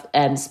worth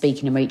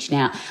speaking and reaching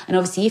out. And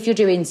obviously, if you're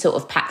doing sort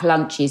of packed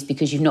lunches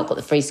because you've not got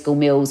the free school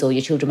meals or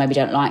your children maybe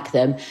don't like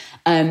them,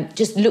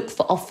 just look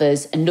for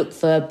offers and look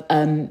for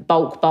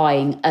bulk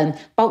buying.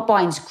 Bulk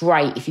buying's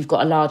great if you've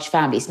got a large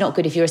family. It's not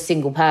good if you're a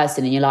single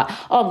person and you're like,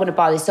 I'm going to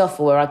buy this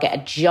offer where I get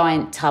a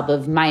giant tub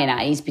of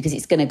mayonnaise because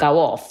it's going to go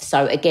off.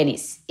 So again,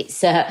 it's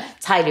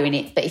tailoring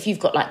it. But if you've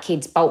got like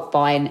kids, bulk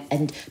buying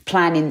and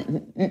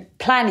planning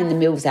the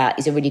meals out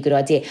is a really good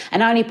idea.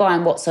 And only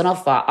buying what's on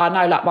offer. I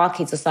know like my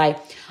kids will say,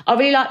 I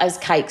really like those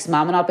cakes,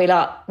 Mum. And I'll be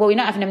like, well, you're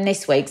not having them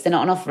this week, so they're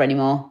not on offer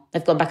anymore.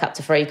 They've gone back up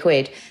to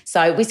 £3.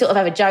 So we sort of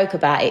have a joke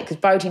about it because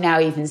Brodie now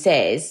even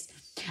says,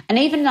 and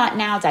even like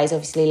nowadays,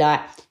 obviously,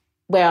 like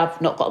where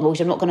I've not got a mortgage,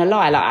 I'm not going to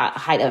lie. Like I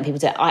hate that when people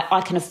say, I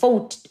can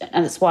afford,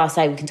 and that's why I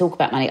say we can talk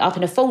about money. I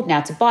can afford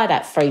now to buy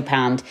that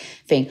 £3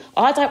 thing.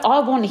 I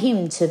want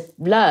him to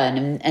learn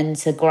and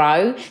to grow.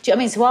 Do you know what I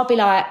mean? So I'll be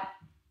like,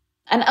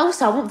 and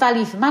also I want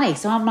value for money.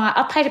 So I'm like,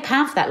 I paid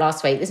 £1 for that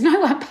last week. There's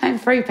no way I'm paying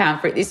 £3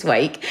 for it this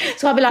week.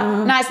 So I'll be like,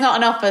 no, it's not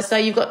an offer. So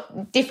you've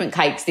got different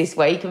cakes this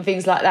week and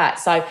things like that.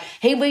 So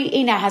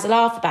he now has a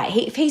laugh about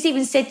it. If he's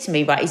even said to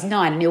me, right, he's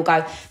 9 and he'll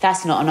go,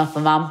 that's not an offer,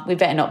 Mum. We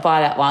better not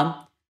buy that one.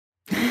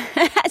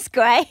 That's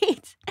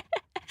great.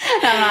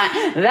 I'm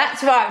like,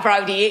 that's right,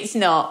 Brodie, it's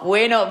not.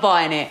 We're not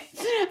buying it.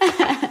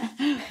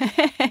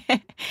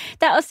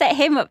 That'll set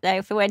him up,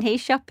 though, for when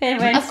he's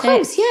shopping. Of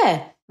course,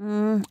 yeah.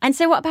 And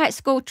so what about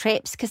school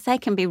trips? Because they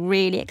can be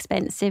really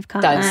expensive,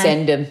 can't Don't they?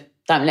 send them.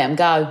 Don't let them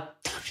go.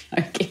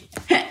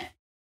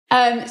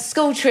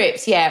 School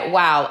trips, yeah,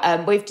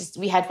 wow.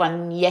 We had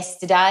one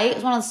yesterday. It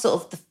was one of the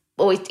sort of,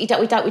 we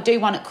do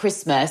one at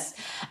Christmas.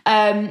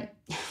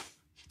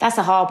 That's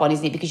a hard one,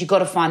 isn't it? Because you've got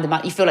to find the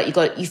money. You feel like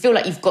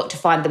you've got to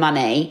find the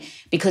money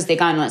because they're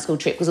going on a school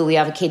trip because all the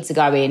other kids are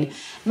going.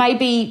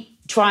 Maybe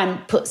try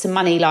and put some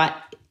money, like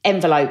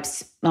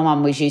envelopes. My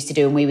mum was used to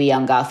do when we were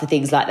younger for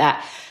things like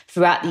that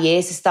throughout the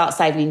year. So start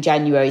saving in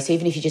January. So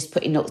even if you're just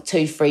putting £2,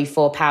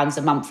 £3, £4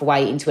 a month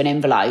away into an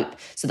envelope,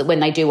 so that when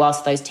they do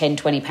ask those £10,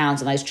 £20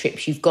 on those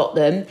trips, you've got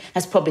them.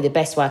 That's probably the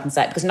best way I can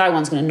say it, because no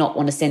one's going to not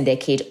want to send their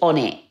kid on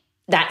it.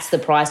 That's the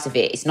price of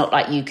it. It's not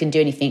like you can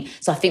do anything.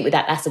 So I think with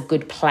that's a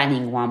good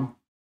planning one.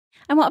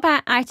 And what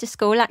about out of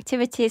school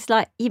activities?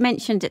 Like you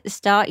mentioned at the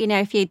start,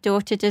 if your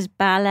daughter does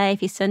ballet,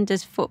 if your son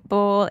does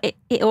football,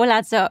 it all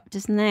adds up,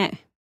 doesn't it?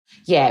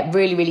 Yeah, it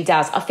really, really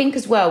does. I think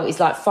as well is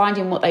like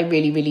finding what they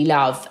really, really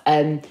love.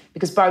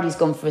 Because Brodie's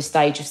gone through a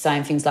stage of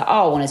saying things like,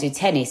 I want to do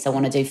tennis, I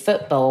want to do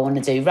football, I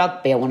want to do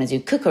rugby, I want to do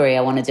cookery,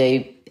 I want to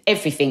do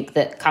everything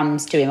that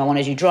comes to him, I want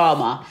to do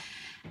drama.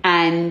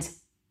 And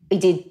he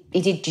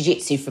did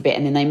jiu-jitsu for a bit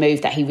and then they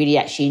moved that. He really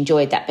actually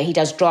enjoyed that. But he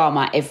does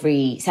drama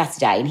every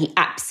Saturday and he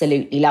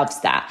absolutely loves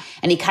that.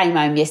 And he came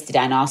home yesterday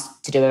and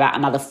asked to do about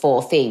another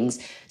 4 things.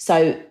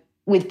 So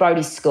with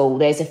Brodie's school,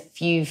 there's a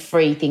few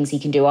free things he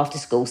can do after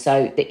school.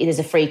 So there's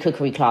a free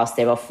cookery class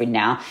they're offering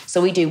now.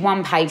 So we do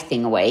one paid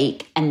thing a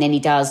week and then he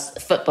does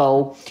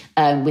football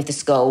with the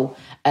school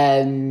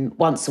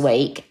once a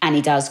week, and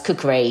he does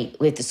cookery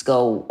with the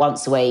school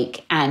once a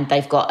week, and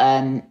they've got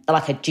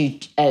like a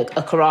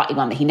karate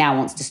one that he now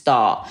wants to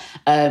start,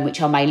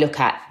 which I may look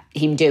at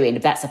him doing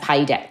if that's a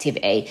paid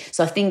activity.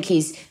 So I think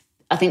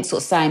sort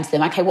of saying to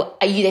them,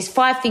 okay, there's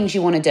 5 things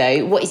you want to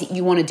do. What is it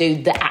you want to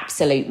do the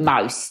absolute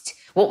most?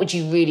 What would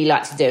you really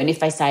like to do? And if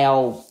they say,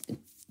 oh,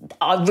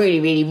 I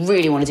really, really,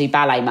 really want to do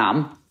ballet,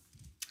 Mum,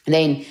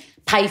 then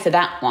pay for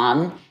that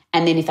one.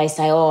 And then if they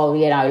say, oh,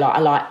 like I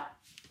like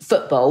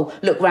football,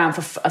 look round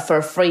for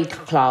a free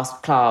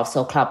class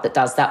or club that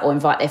does that, or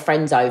invite their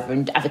friends over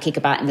and have a kick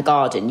about in the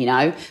garden, you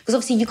know? Because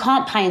obviously you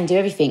can't pay and do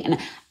everything. And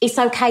it's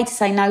okay to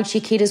say no to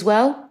your kid as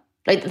well.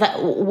 Like,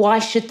 why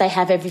should they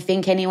have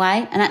everything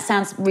anyway? And that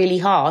sounds really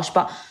harsh,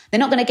 but they're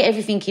not going to get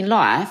everything in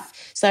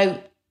life.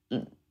 So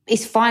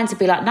it's fine to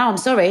be like, no, I'm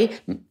sorry.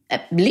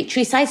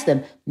 Literally say to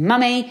them,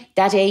 Mummy,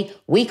 Daddy,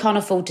 we can't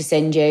afford to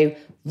send you.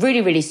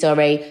 Really, really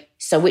sorry.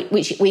 So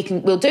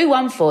we'll do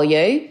one for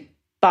you,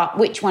 but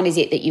which one is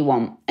it that you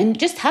want? And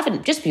just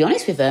be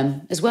honest with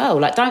them as well.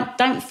 Like,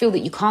 don't feel that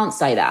you can't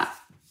say that.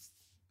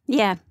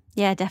 Yeah,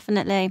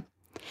 definitely.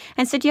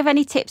 And so do you have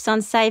any tips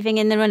on saving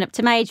in the run-up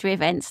to major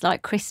events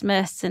like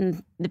Christmas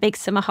and the big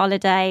summer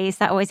holidays?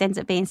 That always ends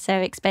up being so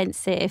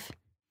expensive.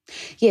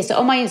 Yeah, so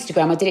on my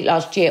Instagram, I did it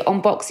last year.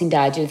 On Boxing Day,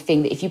 I did a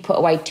thing that if you put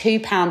away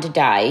 £2 a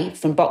day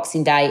from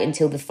Boxing Day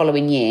until the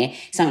following year,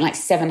 something like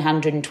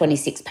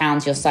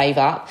 £726 you'll save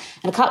up.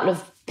 And a couple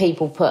of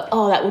people put,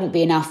 oh, that wouldn't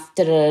be enough,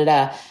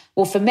 da-da-da-da.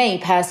 Well, for me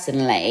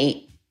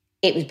personally,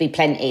 it would be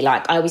plenty.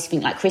 Like, I always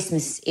think like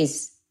Christmas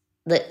is,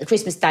 the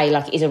Christmas Day,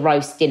 like, is a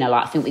roast dinner.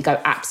 Like, I think we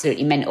go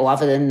absolutely mental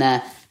other than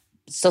the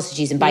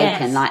sausages and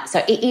bacon. Yes. Like, so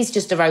it is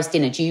just a roast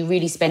dinner. Do you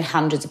really spend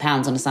hundreds of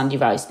pounds on a Sunday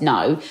roast?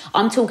 No.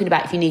 I'm talking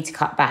about if you need to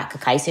cut back,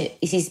 okay? So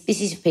this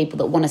is for people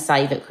that want to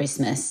save at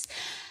Christmas.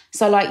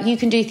 So, like, you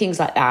can do things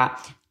like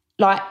that.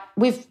 Like,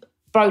 with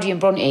Brody and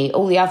Bronte,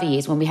 all the other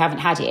years when we haven't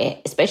had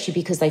it, especially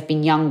because they've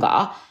been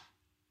younger,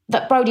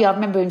 that Brody, I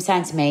remember him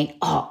saying to me,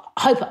 oh,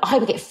 I hope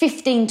I get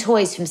 15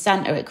 toys from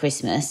Santa at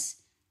Christmas.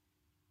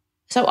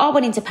 So I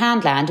went into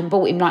Poundland and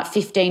bought him like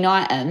 15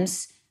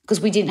 items because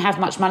we didn't have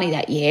much money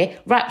that year,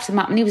 wrapped them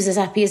up, and he was as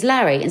happy as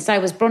Larry, and so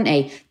was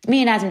Bronte.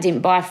 Me and Adam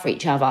didn't buy for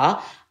each other.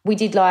 We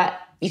did like,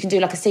 you can do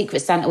like a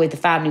secret Santa with the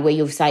family where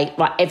you'll say,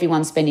 right,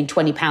 everyone's spending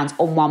 £20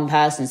 on one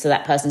person, so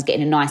that person's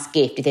getting a nice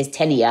gift if there's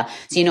 10 of you.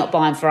 So you're not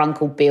buying for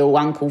Uncle Bill,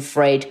 Uncle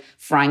Fred,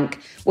 Frank.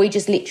 We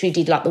just literally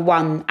did like the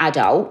one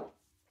adult,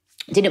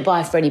 didn't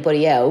buy for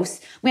anybody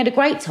else. We had a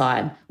great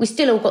time. We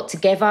still all got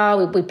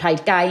together. We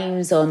played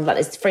games on, like,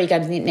 there's free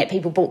games on the internet.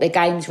 People brought their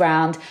games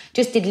round.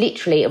 Just did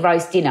literally a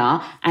roast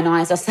dinner. And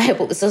as I say, I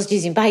bought the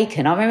sausages and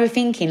bacon. I remember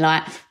thinking,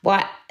 like,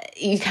 why,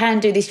 you can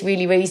do this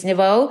really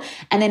reasonable.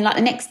 And then, like,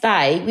 the next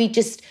day, we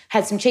just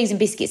had some cheese and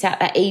biscuits out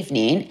that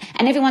evening.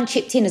 And everyone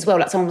chipped in as well.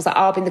 Like, someone was like,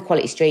 I'll bring the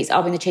quality streets,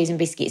 I'll bring the cheese and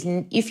biscuits.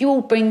 And if you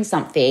all bring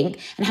something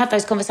and have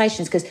those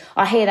conversations, because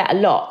I hear that a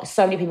lot.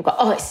 So many people go,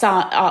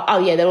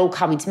 yeah, they're all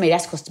coming to me.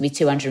 That's costing me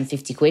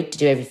 250 quid to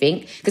do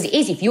everything. Because it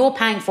is, if you're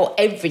paying for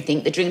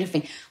everything, the drink,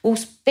 everything, we'll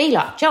be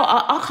like, Joe,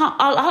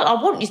 I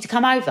want you to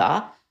come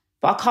over,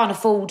 but I can't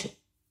afford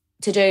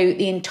to do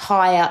the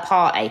entire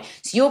party.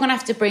 So you're going to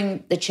have to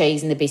bring the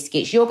cheese and the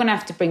biscuits. You're going to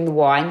have to bring the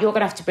wine. You're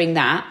going to have to bring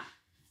that.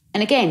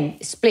 And again,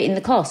 splitting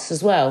the costs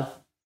as well.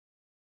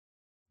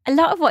 A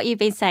lot of what you've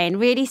been saying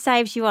really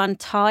saves you on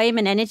time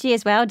and energy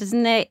as well,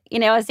 doesn't it? You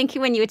know, I was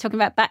thinking when you were talking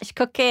about batch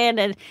cooking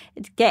and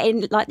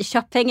getting like the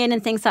shopping in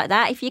and things like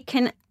that, if you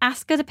can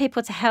ask other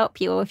people to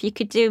help you, or if you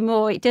could do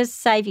more, it does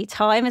save you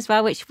time as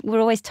well, which we're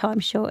always time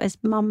short as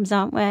mums,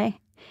 aren't we?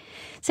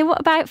 So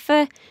what about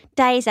for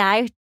days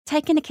out?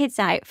 Taking the kids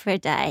out for a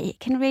day, it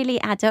can really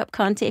add up,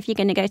 can't it, if you're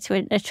going to go to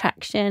an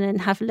attraction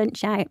and have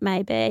lunch out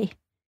maybe?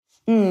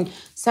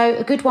 So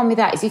a good one with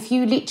that is if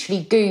you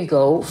literally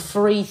Google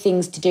 3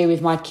 things to do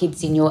with my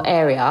kids in your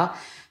area.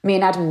 Me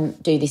and Adam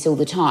do this all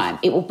the time.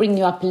 It will bring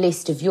you up a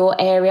list of your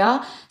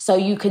area, so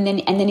you can then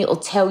it'll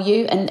tell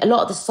you. And a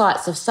lot of the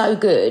sites are so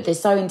good, they're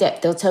so in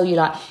depth. They'll tell you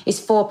like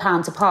it's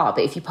 £4 a part,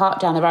 but if you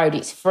park down the road,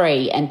 it's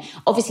free. And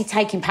obviously,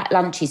 taking packed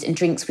lunches and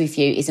drinks with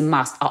you is a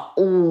must. I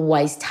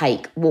always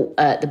take the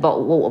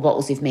water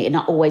bottles with me, and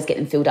I always get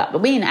them filled up.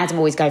 But me and Adam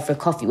always go for a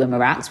coffee when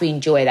we're out, because we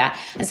enjoy that.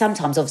 And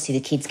sometimes, obviously,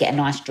 the kids get a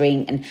nice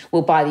drink, and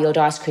we'll buy the odd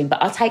ice cream.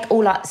 But I take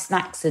all like the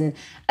snacks and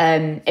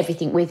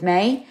everything with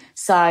me.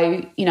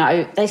 So, you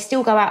know, they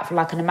still go out for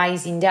like an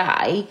amazing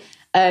day.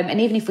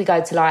 And even if we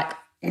go to like,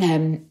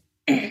 say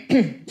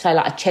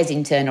like a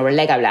Chesington or a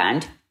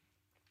Legoland,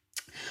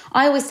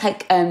 I always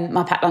take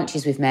my packed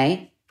lunches with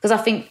me, because I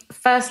think,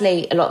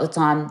 firstly, a lot of the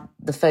time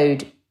the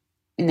food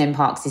in them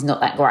parks is not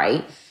that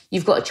great.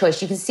 You've got a choice.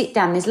 You can sit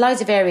down. There's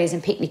loads of areas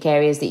and picnic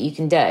areas that you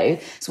can do.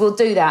 So we'll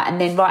do that. And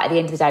then right at the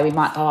end of the day, we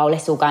might go,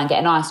 let's all go and get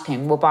an ice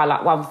cream. We'll buy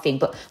like one thing.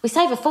 But we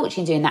save a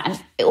fortune doing that.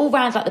 And all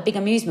around like the big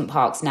amusement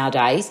parks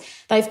nowadays,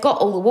 they've got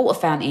all the water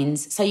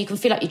fountains. So you can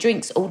fill up your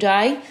drinks all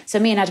day. So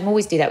me and Adam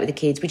always do that with the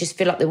kids. We just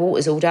fill up the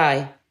waters all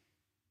day.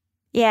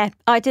 Yeah,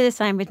 I do the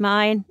same with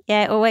mine.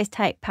 Yeah, always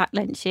take packed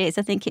lunches.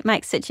 I think it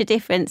makes such a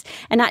difference.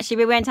 And actually,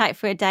 we went out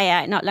for a day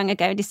out not long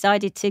ago and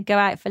decided to go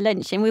out for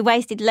lunch, and we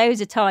wasted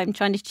loads of time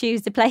trying to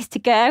choose the place to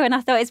go. And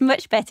I thought it's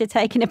much better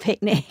taking a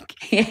picnic.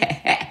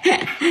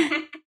 Yeah.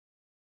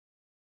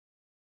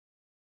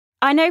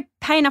 I know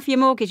paying off your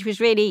mortgage was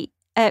really,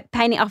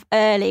 paying it off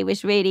early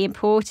was really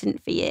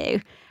important for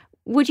you.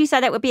 Would you say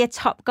that would be a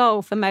top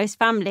goal for most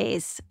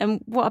families?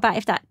 And what about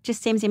if that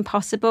just seems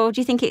impossible? Do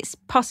you think it's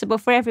possible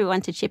for everyone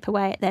to chip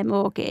away at their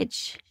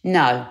mortgage?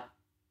 No.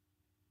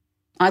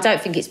 I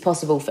don't think it's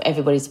possible for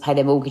everybody to pay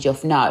their mortgage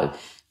off, no.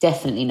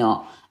 Definitely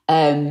not.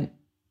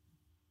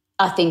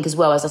 I think as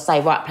well, as I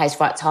say, right place,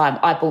 right time.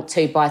 I bought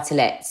 2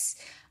 buy-to-lets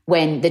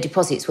when the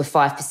deposits were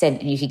 5%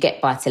 and you could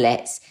get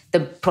buy-to-lets. The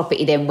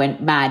property then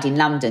went mad in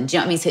London. Do you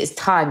know what I mean? So it's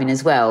timing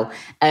as well,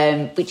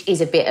 which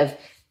is a bit of,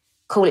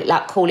 call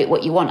it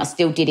what you want. I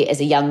still did it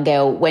as a young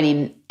girl, went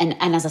in,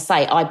 and as I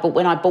say,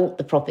 when I bought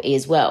the property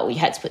as well, you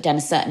had to put down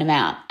a certain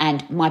amount,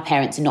 and my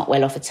parents are not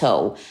well off at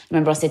all.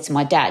 Remember I said to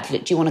my dad,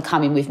 look, do you want to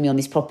come in with me on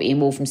this property in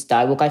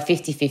Walthamstow? We'll go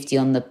 50-50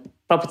 on the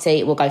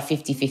property, we'll go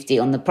 50-50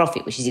 on the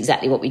profit, which is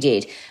exactly what we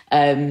did.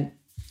 And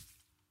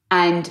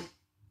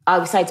I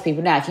would say to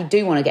people now, if you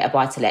do want to get a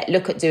buy-to-let,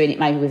 look at doing it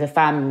maybe with a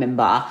family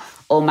member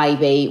or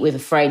maybe with a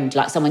friend,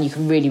 like someone you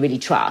can really, really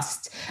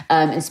trust,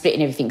 and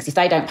splitting everything. Because if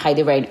they don't pay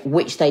the rent,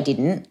 which they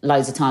didn't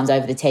loads of times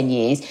over the 10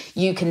 years,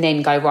 you can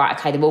then go, right,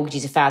 okay, the mortgage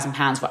is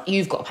 £1,000, right,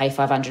 you've got to pay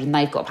 500 and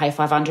they've got to pay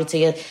 500, so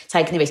you're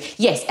taking the risk.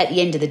 Yes, at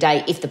the end of the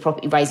day, if the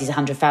property raises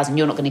 100,000,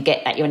 you're not going to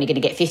get that, you're only going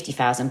to get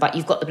 50,000, but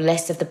you've got the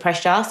less of the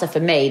pressure. So for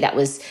me, that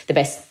was the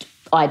best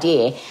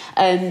idea.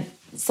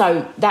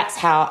 So that's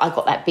how I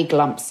got that big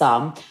lump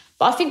sum.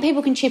 But I think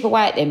people can chip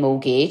away at their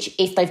mortgage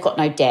if they've got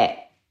no debt.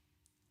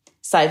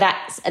 So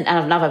that's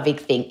another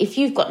big thing. If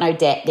you've got no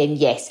debt, then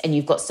yes, and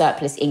you've got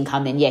surplus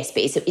income, then yes.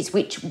 But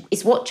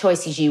it's what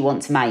choices you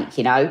want to make,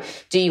 you know.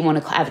 Do you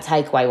want to have a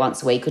takeaway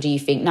once a week, or do you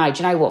think, no,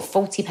 do you know what,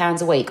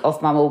 £40 a week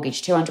off my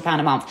mortgage, £200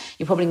 a month,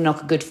 you're probably going to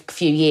knock a good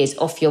few years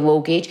off your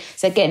mortgage.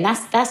 So again,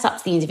 that's up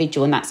to the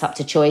individual and that's up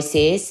to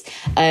choices.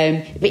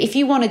 But if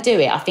you want to do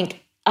it, I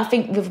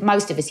think with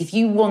most of us, if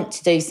you want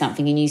to do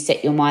something and you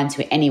set your mind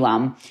to it,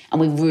 anyone,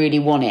 and we really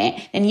want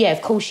it, then yeah,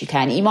 of course you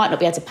can. You might not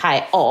be able to pay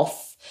it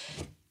off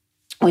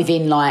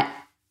within like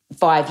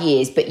 5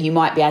 years, but you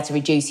might be able to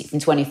reduce it from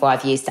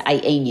 25 years to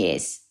 18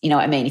 years. You know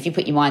what I mean? If you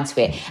put your mind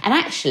to it. And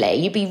actually,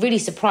 you'd be really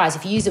surprised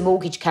if you use a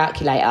mortgage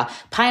calculator,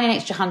 paying an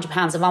extra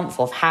 £100 a month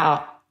off,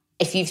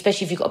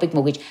 especially if you've got a big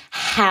mortgage,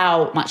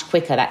 how much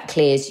quicker that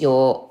clears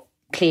your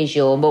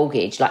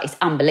mortgage. Like, it's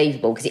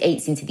unbelievable because it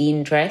eats into the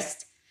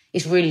interest.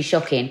 It's really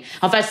shocking.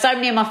 I've had so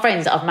many of my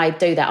friends that I've made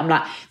do that. I'm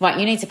like, right,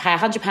 you need to pay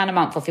 £100 a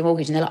month off your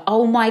mortgage. And they're like,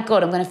 oh my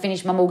God, I'm going to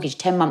finish my mortgage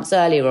 10 months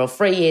earlier or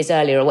 3 years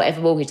earlier or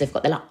whatever mortgage they've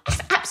got. They're like, that's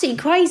absolutely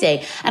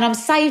crazy. And I'm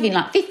saving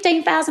like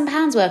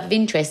 £15,000 worth of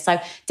interest. So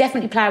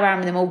definitely play around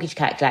with the mortgage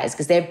calculators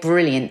because they're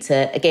brilliant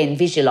to, again,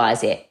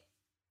 visualise it.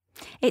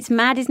 It's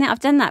mad, isn't it? I've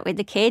done that with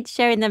the kids,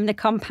 showing them the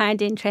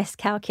compound interest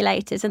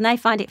calculators, and they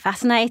find it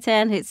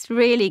fascinating. It's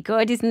really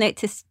good, isn't it,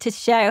 to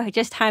show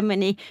just how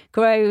money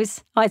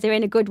grows, either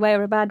in a good way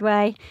or a bad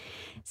way.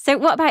 So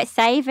what about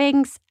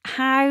savings?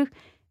 How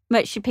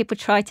much should people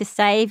try to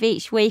save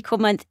each week or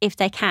month if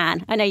they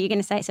can? I know you're going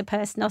to say it's a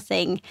personal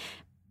thing,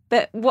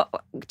 but what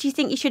do you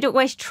think you should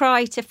always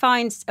try to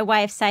find a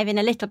way of saving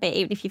a little bit,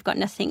 even if you've got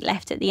nothing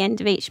left at the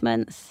end of each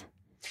month?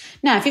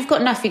 No, if you've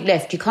got nothing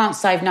left, you can't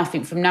save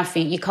nothing from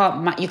nothing. You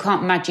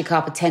can't magic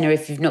up a tenner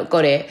if you've not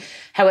got it.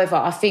 However,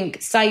 I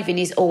think saving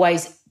is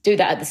always do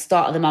that at the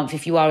start of the month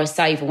if you are a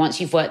saver,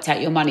 once you've worked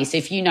out your money. So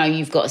if you know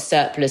you've got a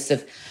surplus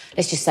of,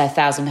 let's just say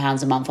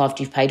 £1,000 a month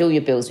after you've paid all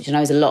your bills, which I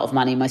know is a lot of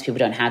money, most people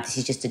don't have, this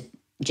is just a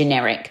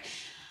generic.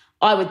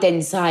 I would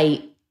then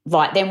say,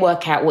 right, then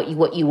work out what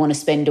you want to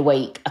spend a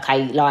week.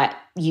 Okay, like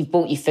you've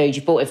bought your food,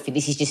 you've bought everything,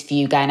 this is just for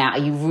you going out.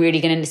 Are you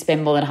really going to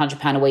spend more than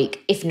 £100 a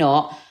week? If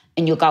not,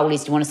 and your goal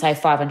is to want to save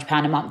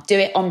 £500 a month, do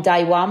it on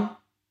day one.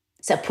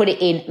 So put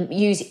it in,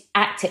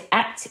 act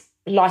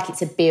like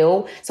it's a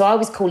bill. So I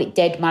always call it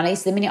dead money.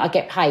 So the minute I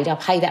get paid, I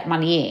pay that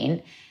money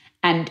in.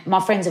 And my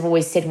friends have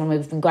always said when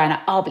we've been going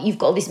out, oh, but you've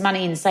got all this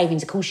money in the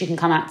savings. Of course you can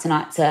come out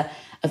tonight to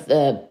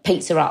a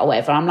Pizza Hut or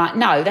whatever. I'm like,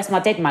 no, that's my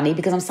dead money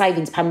because I'm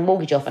saving to pay my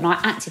mortgage off. And I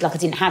acted like I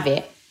didn't have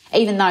it.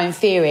 Even though in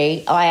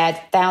theory I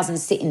had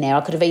thousands sitting there,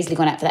 I could have easily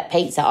gone out for that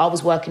pizza. I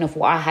was working off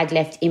what I had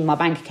left in my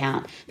bank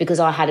account because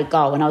I had a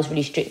goal and I was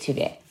really strict with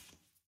it.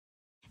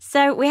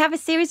 So we have a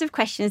series of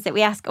questions that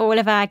we ask all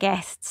of our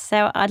guests.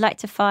 So I'd like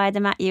to fire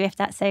them at you if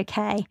that's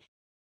okay.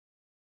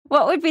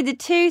 What would be the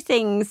 2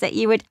 things that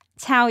you would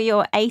tell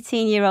your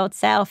 18-year-old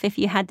self if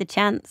you had the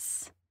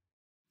chance?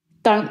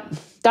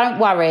 Don't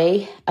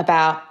worry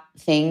about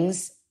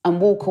things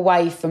and walk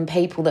away from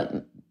people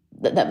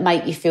that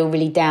make you feel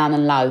really down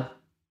and low.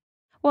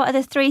 What are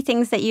the 3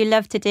 things that you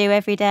love to do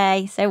every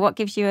day? So what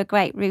gives you a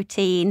great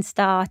routine,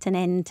 start and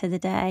end to the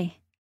day?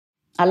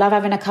 I love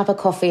having a cup of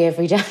coffee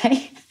every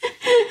day.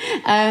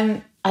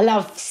 I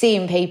love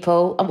seeing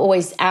people. I'm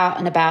always out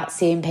and about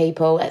seeing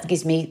people. That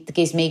gives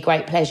me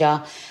great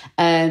pleasure.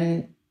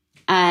 And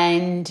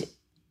I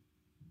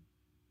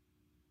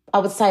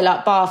would say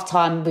like bath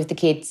time with the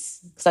kids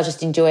because I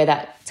just enjoy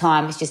that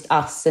time. It's just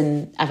us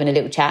and having a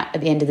little chat at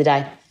the end of the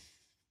day.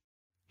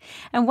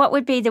 And what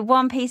would be the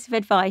one piece of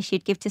advice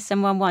you'd give to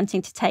someone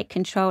wanting to take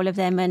control of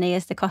their money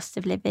as the cost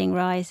of living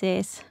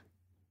rises?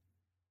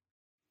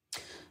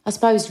 I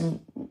suppose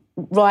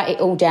write it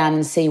all down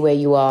and see where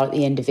you are at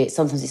the end of it.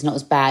 Sometimes it's not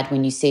as bad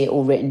when you see it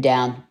all written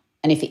down.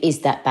 And if it is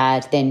that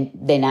bad,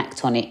 then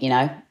act on it,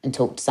 and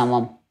talk to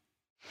someone.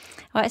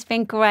 Well, it's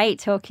been great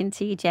talking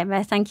to you,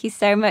 Gemma. Thank you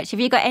so much. Have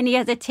you got any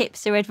other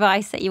tips or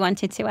advice that you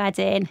wanted to add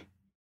in?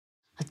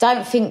 I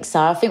don't think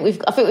so. I think we've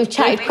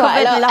chatted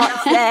quite a lot.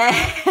 Lots there.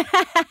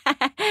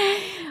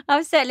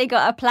 I've certainly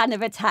got a plan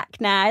of attack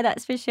now,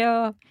 that's for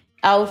sure.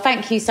 Oh,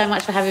 thank you so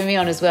much for having me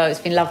on as well.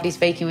 It's been lovely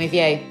speaking with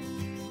you.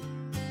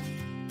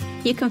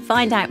 You can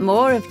find out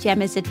more of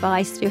Gemma's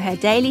advice through her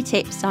daily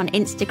tips on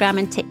Instagram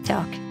and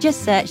TikTok.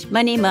 Just search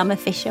Money Mum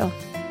Official.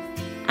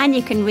 And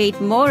you can read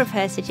more of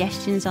her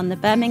suggestions on the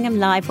Birmingham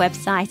Live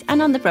website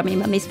and on the Brummy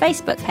Mummies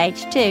Facebook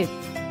page too.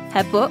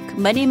 Her book,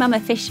 Money Mum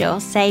Official,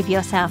 Save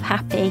Yourself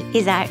Happy,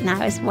 is out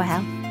now as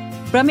well.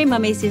 Brummy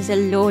Mummies is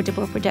a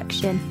laudable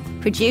production,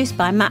 produced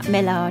by Matt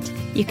Millard.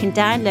 You can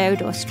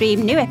download or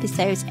stream new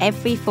episodes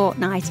every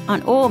fortnight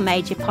on all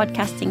major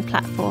podcasting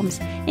platforms,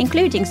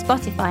 including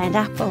Spotify and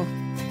Apple.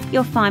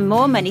 You'll find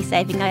more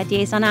money-saving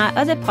ideas on our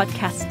other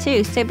podcasts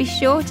too, so be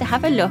sure to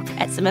have a look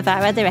at some of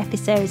our other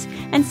episodes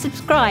and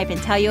subscribe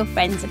and tell your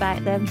friends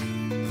about them.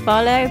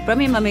 Follow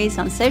Brummy Mummies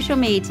on social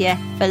media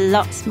for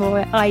lots more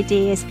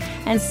ideas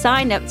and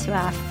sign up to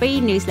our free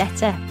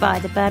newsletter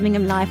via the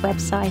Birmingham Live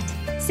website.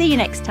 See you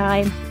next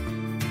time.